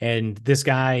 And this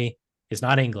guy is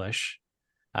not English.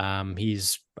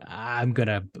 I'm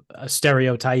gonna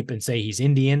stereotype and say he's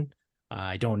Indian.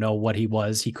 I don't know what he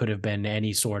was. He could have been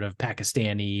any sort of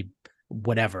Pakistani,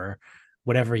 whatever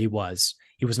he was.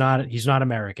 He's not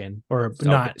American, or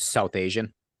not South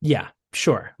Asian. Yeah,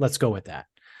 sure. Let's go with that.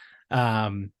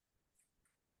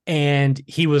 And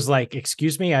he was like,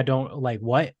 excuse me, I don't, like,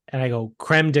 what? And I go,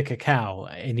 creme de cacao.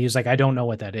 And he was like, I don't know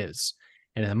what that is.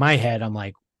 And in my head, I'm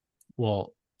like,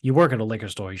 well, you work at a liquor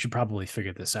store, you should probably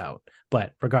figure this out.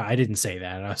 But I didn't say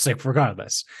that. And I was like,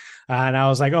 regardless. And I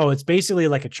was like, oh, it's basically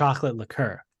like a chocolate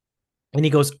liqueur. And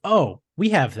he goes, oh, we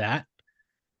have that.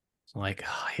 So I'm like,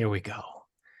 oh, here we go.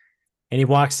 And he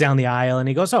walks down the aisle and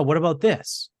he goes, oh, what about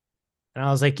this? And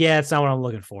I was like, yeah, it's not what I'm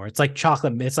looking for. It's like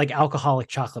chocolate. It's like alcoholic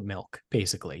chocolate milk,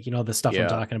 basically. You know, the stuff I'm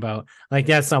talking about. Like,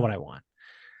 that's not what I want.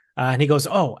 And he goes,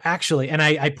 oh, actually. And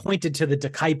I pointed to the De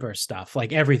Kuyper stuff,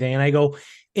 like everything. And I go,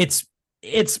 it's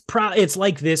it's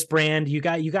like this brand. You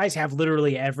guys have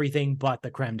literally everything but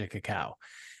the creme de cacao.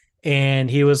 And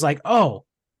he was like, oh,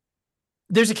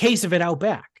 there's a case of it out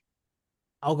back.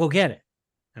 I'll go get it.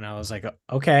 And I was like,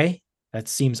 okay, that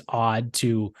seems odd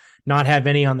to not have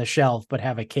any on the shelf, but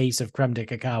have a case of creme de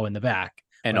cacao in the back.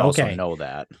 And But also okay. know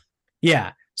that.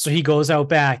 Yeah. So he goes out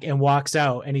back and walks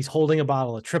out and he's holding a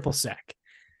bottle of triple sec.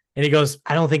 And he goes,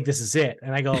 I don't think this is it.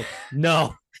 And I go,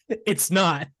 no, it's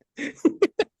not.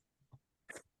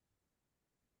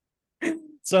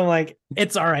 So I'm like,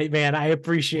 it's all right, man. I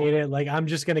appreciate it. Like, I'm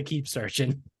just going to keep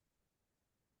searching.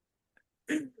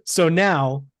 So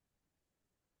now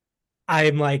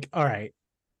I'm like, all right,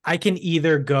 I can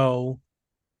either go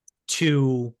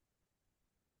to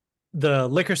the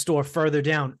liquor store further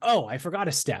down. Oh, I forgot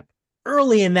a step.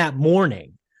 Early in that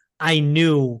morning, I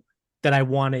knew that I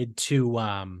wanted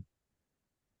to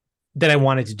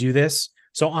do this.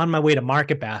 So on my way to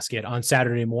Market Basket on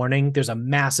Saturday morning, there's a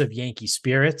massive Yankee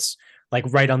Spirits, like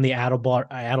right on the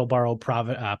Attleboro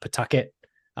Pawtucket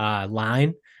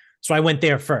line. So I went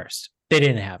there first. They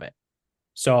didn't have it.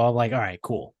 So I'm like, all right,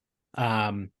 cool.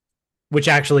 Which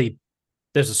actually,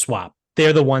 there's a swap.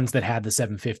 They're the ones that had the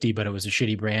 750, but it was a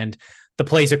shitty brand. The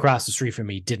place across the street from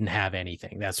me didn't have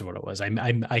anything. That's what it was. I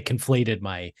conflated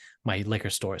my liquor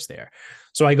stores there.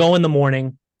 So I go in the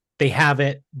morning. They have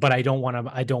it, but I don't want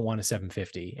a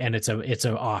 750, and it's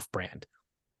an off brand.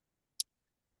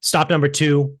 Stop number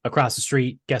 2 across the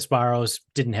street, Gasparo's,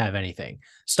 didn't have anything.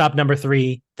 Stop number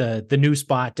 3, the new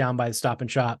spot down by the Stop and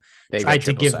Shop, They tried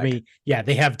to give me,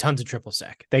 they have tons of triple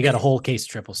sec. They got a whole case of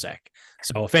triple sec.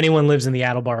 So if anyone lives in the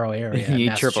Attleboro area, You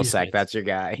need triple sec, that's your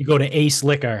guy. You go to Ace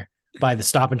Liquor by the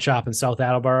Stop and Shop in South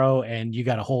Attleboro, and you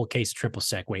got a whole case of triple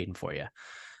sec waiting for you.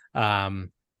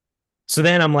 So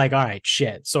then I'm like, all right,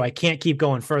 shit. So I can't keep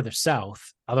going further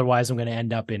south. Otherwise, I'm going to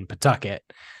end up in Pawtucket.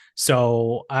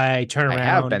 So I turn around. I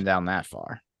have been down that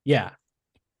far. Yeah.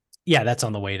 Yeah, that's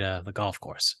on the way to the golf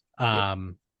course.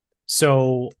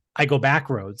 So I go back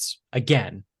roads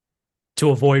again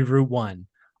to avoid Route 1,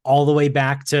 all the way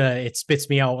back to, it spits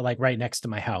me out like right next to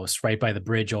my house, right by the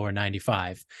bridge over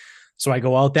 95. So I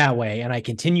go out that way and I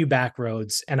continue back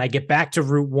roads and I get back to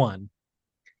Route 1.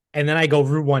 And then I go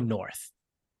Route 1 north.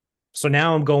 So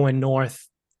now I'm going north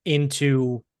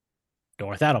into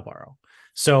North Attleboro.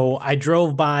 So I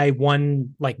drove by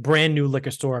one like brand new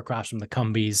liquor store across from the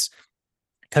Cumbies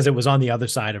because it was on the other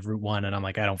side of Route 1. And I'm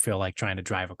like, I don't feel like trying to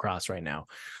drive across right now.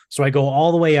 So I go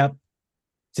all the way up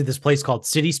to this place called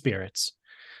City Spirits.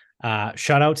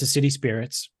 Shout out to City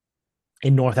Spirits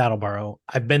in North Attleboro.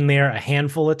 I've been there a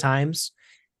handful of times.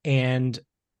 And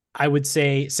I would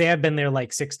say I've been there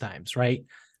like 6 times, right?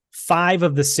 5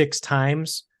 of the 6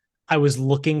 times I was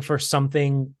looking for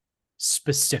something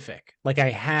specific. Like I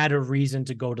had a reason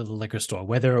to go to the liquor store,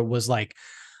 whether it was like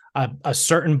a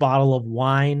certain bottle of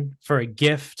wine for a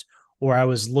gift, or I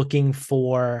was looking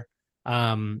for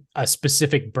a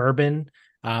specific bourbon.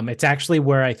 It's actually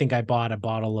where I think I bought a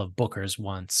bottle of Booker's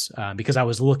once because I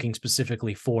was looking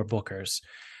specifically for Booker's.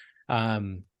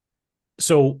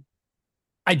 So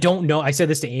I don't know. I said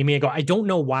this to Amy. I go, I don't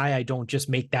know why I don't just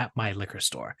make that my liquor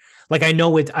store. Like I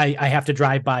know I have to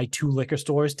drive by 2 liquor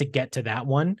stores to get to that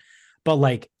one. But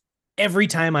like every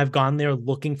time I've gone there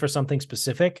looking for something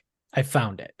specific, I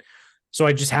found it. So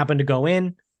I just happened to go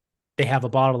in. They have a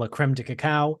bottle of creme de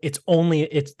cacao. They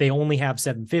only have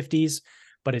 750s,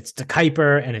 but it's the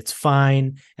Kuiper and it's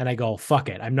fine. And I go, fuck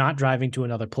it. I'm not driving to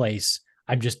another place.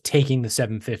 I'm just taking the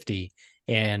 750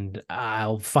 and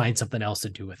I'll find something else to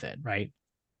do with it. Right.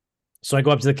 So I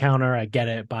go up to the counter, I get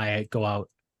it, buy it, go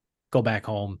out, go back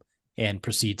home, and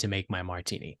proceed to make my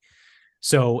martini.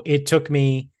 So it took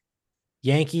me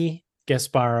Yankee,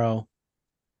 Gasparo,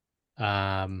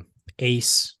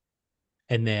 Ace,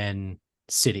 and then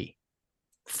City.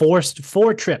 4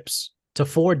 trips to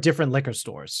 4 different liquor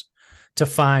stores to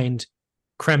find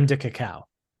creme de cacao.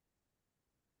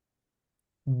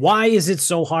 Why is it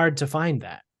so hard to find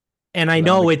that? And I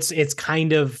know it's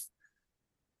kind of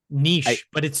niche,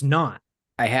 but it's not.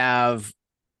 I have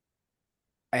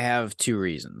 2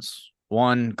 reasons.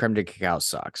 1, creme de cacao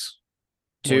sucks.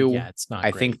 2, well, yeah, it's not. I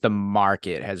think the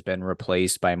market has been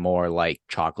replaced by more like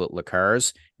chocolate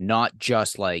liqueurs, not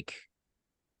just like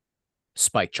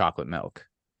spiked chocolate milk.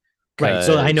 Right.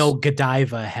 So I know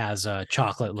Godiva has a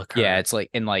chocolate liqueur. Yeah, it's like,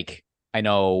 and like I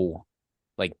know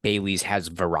like Bailey's has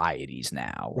varieties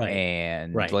now. Right.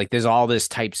 And like there's all this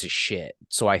types of shit.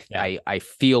 So I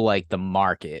feel like the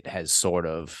market has sort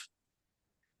of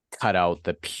cut out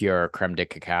the pure creme de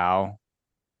cacao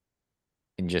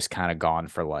and just kind of gone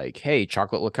for like, hey,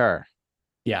 chocolate liqueur.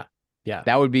 Yeah. Yeah.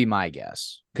 That would be my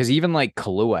guess. Because even like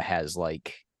Kahlua has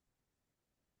like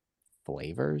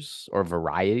flavors or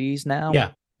varieties now.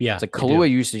 Yeah, yeah. It's like they do. Kahlua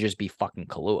used to just be fucking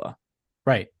Kahlua.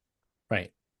 Right,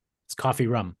 right. It's coffee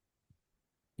rum.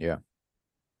 Yeah.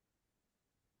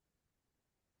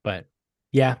 But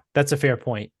yeah, that's a fair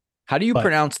point. How do you But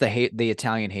pronounce the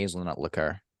Italian hazelnut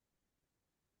liquor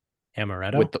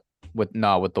amaretto? with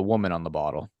the woman on the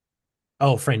bottle?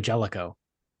 Oh, Frangelico,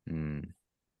 Damn.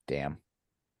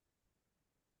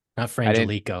 not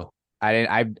Frangelico.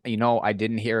 I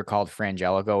didn't hear it called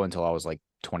Frangelico until I was like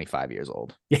 25 years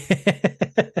old.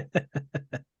 I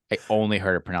only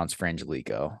heard it pronounced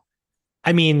Frangelico.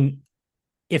 I mean,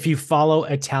 if you follow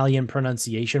Italian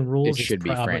pronunciation rules, It should be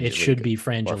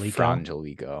Frangelico.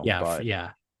 Frangelico. Yeah, but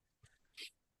yeah.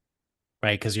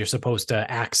 Right, because you're supposed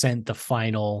to accent the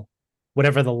final,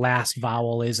 whatever the last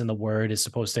vowel is in the word is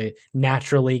supposed to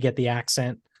naturally get the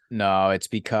accent. no, it's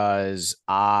because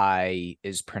I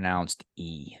is pronounced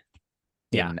E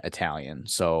in Italian.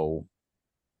 So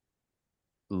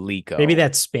Lico. Maybe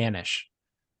that's Spanish.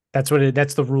 That's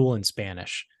the rule in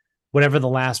Spanish. Whatever the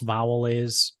last vowel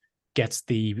is gets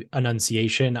the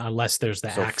enunciation unless there's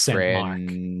the accent mark.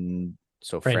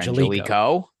 So Frangelico.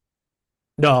 Frangelico?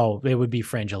 No, it would be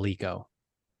Frangelico.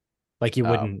 Like you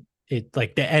wouldn't it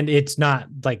like the end. It's not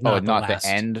like not the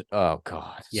end. Oh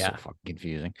god, yeah, so fucking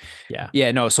confusing.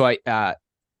 Yeah. No. So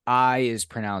I is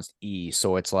pronounced E.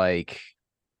 So it's like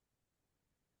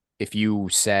if you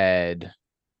said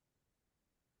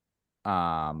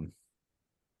I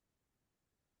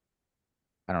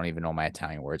don't even know my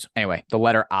Italian words. Anyway, the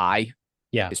letter I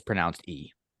is pronounced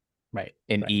E. Right.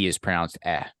 And E is pronounced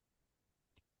eh.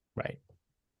 Right.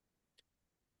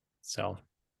 So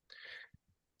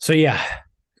yeah,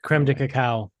 creme de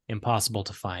cacao, impossible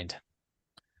to find.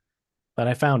 But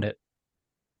I found it.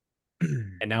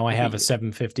 And now I have a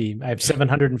 750. I have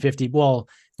 750. Well,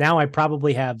 now I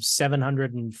probably have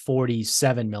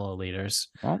 747 milliliters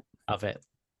of it.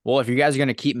 Well, if you guys are going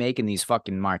to keep making these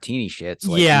fucking martini shits,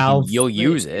 like yeah, you'll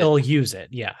use it. It'll use it.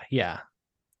 Yeah. Yeah.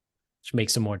 Just make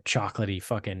some more chocolatey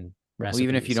fucking recipes. Well,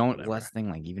 even if you don't,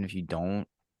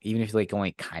 even if you like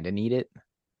only kind of need it.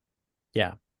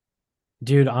 Yeah.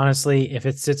 Dude, honestly, if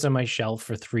it sits on my shelf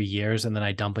for 3 years and then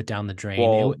I dump it down the drain,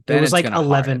 it was like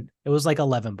 11. It was like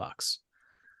 $11.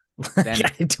 Then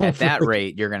at that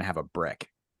rate, you're gonna have a brick.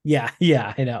 Yeah,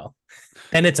 I know.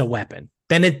 Then it's a weapon.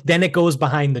 Then it goes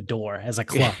behind the door as a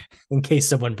club in case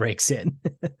someone breaks in.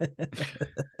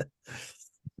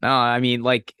 No, I mean,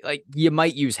 like you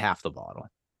might use half the bottle.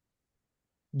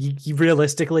 You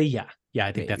realistically, yeah,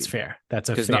 I think that's fair. That's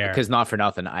a fair. Because not for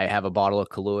nothing, I have a bottle of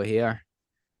Kahlua here.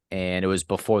 And it was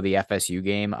before the FSU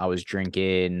game. I was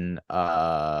drinking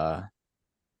Kahlua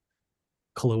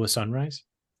Sunrise,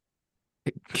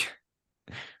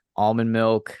 almond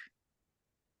milk,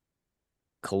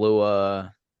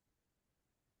 Kahlua,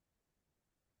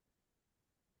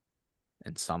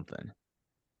 and something.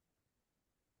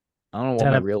 I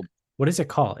don't know what is it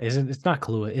called? It's not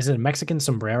Kahlua? Is it a Mexican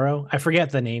sombrero? I forget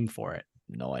the name for it.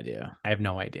 No idea. I have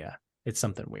no idea. It's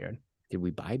something weird. Did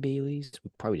we buy Bailey's?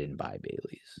 We probably didn't buy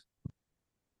Bailey's.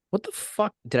 What the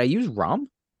fuck? Did I use rum?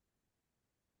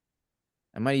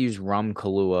 I might have used rum,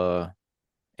 Kahlua,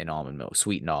 and almond milk,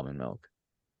 sweetened almond milk.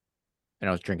 And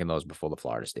I was drinking those before the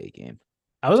Florida State game.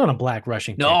 I was on a Black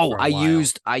Russian. No, I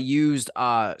used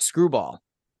Screwball.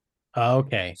 Oh,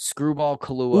 okay. Screwball,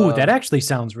 Kahlua. Ooh, that actually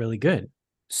sounds really good.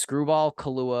 Screwball,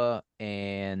 Kahlua,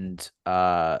 and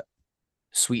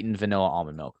sweetened vanilla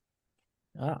almond milk.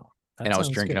 Oh. And I was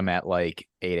drinking them at like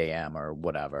 8 a.m. or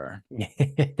whatever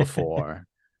before.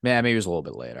 Yeah, maybe it was a little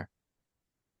bit later.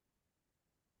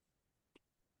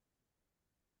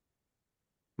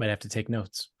 Might have to take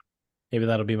notes. Maybe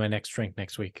that'll be my next drink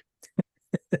next week.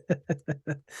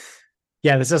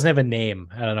 Yeah, this doesn't have a name.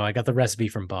 I don't know. I got the recipe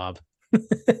from Bob.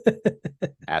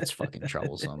 That's fucking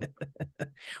troublesome.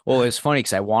 Well, it's funny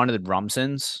because I wanted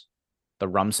the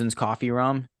Rumson's coffee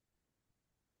rum.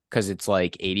 Because it's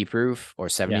like 80 proof or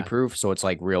 70 proof. So it's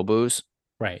like real booze.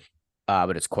 Right.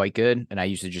 But it's quite good. And I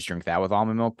used to just drink that with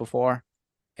almond milk before.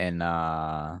 And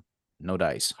no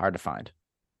dice. Hard to find.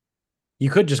 You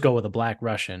could just go with a Black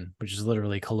Russian, which is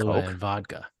literally Kahlua and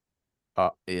vodka. I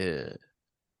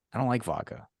don't like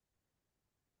vodka.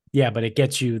 Yeah, but it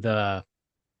gets you the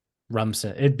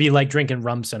Rumson. It'd be like drinking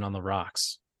Rumson on the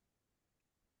rocks.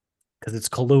 Because it's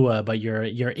Kahlua, but you're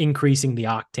increasing the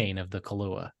octane of the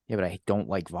Kahlua. Yeah, but I don't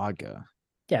like vodka.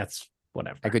 Yeah, it's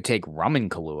whatever. I could take rum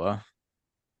and Kahlua.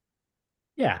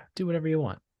 Yeah, do whatever you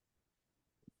want.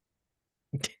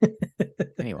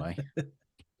 Anyway.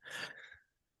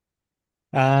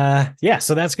 Yeah,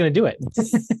 so that's gonna do it.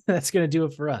 That's gonna do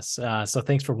it for us. So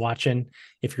thanks for watching.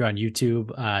 If you're on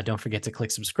YouTube, don't forget to click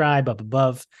subscribe up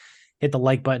above. hit the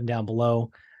like button down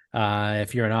below.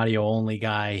 If you're an audio only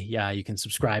guy, yeah, you can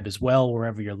subscribe as well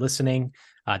wherever you're listening.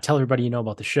 Tell everybody you know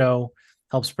about the show.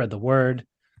 Help spread the word.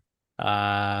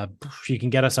 You can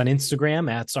get us on Instagram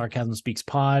at Sarcasm Speaks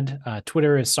Pod.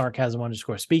 Twitter is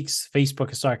sarcasm_speaks.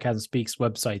 Facebook is Sarcasm Speaks.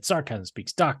 Website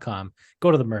sarcasmspeaks.com.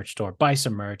 Go to the merch store, buy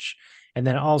some merch. And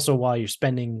then also, while you're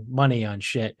spending money on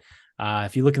shit,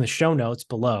 if you look in the show notes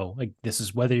below, like this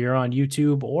is whether you're on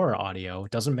YouTube or audio,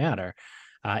 it doesn't matter.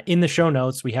 In the show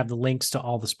notes, we have the links to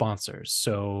all the sponsors.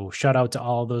 So shout out to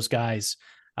all those guys.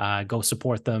 Go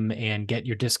support them and get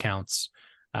your discounts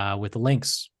with the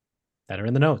links that are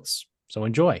in the notes. So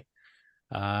enjoy.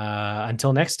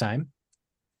 Until next time,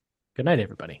 good night,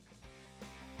 everybody.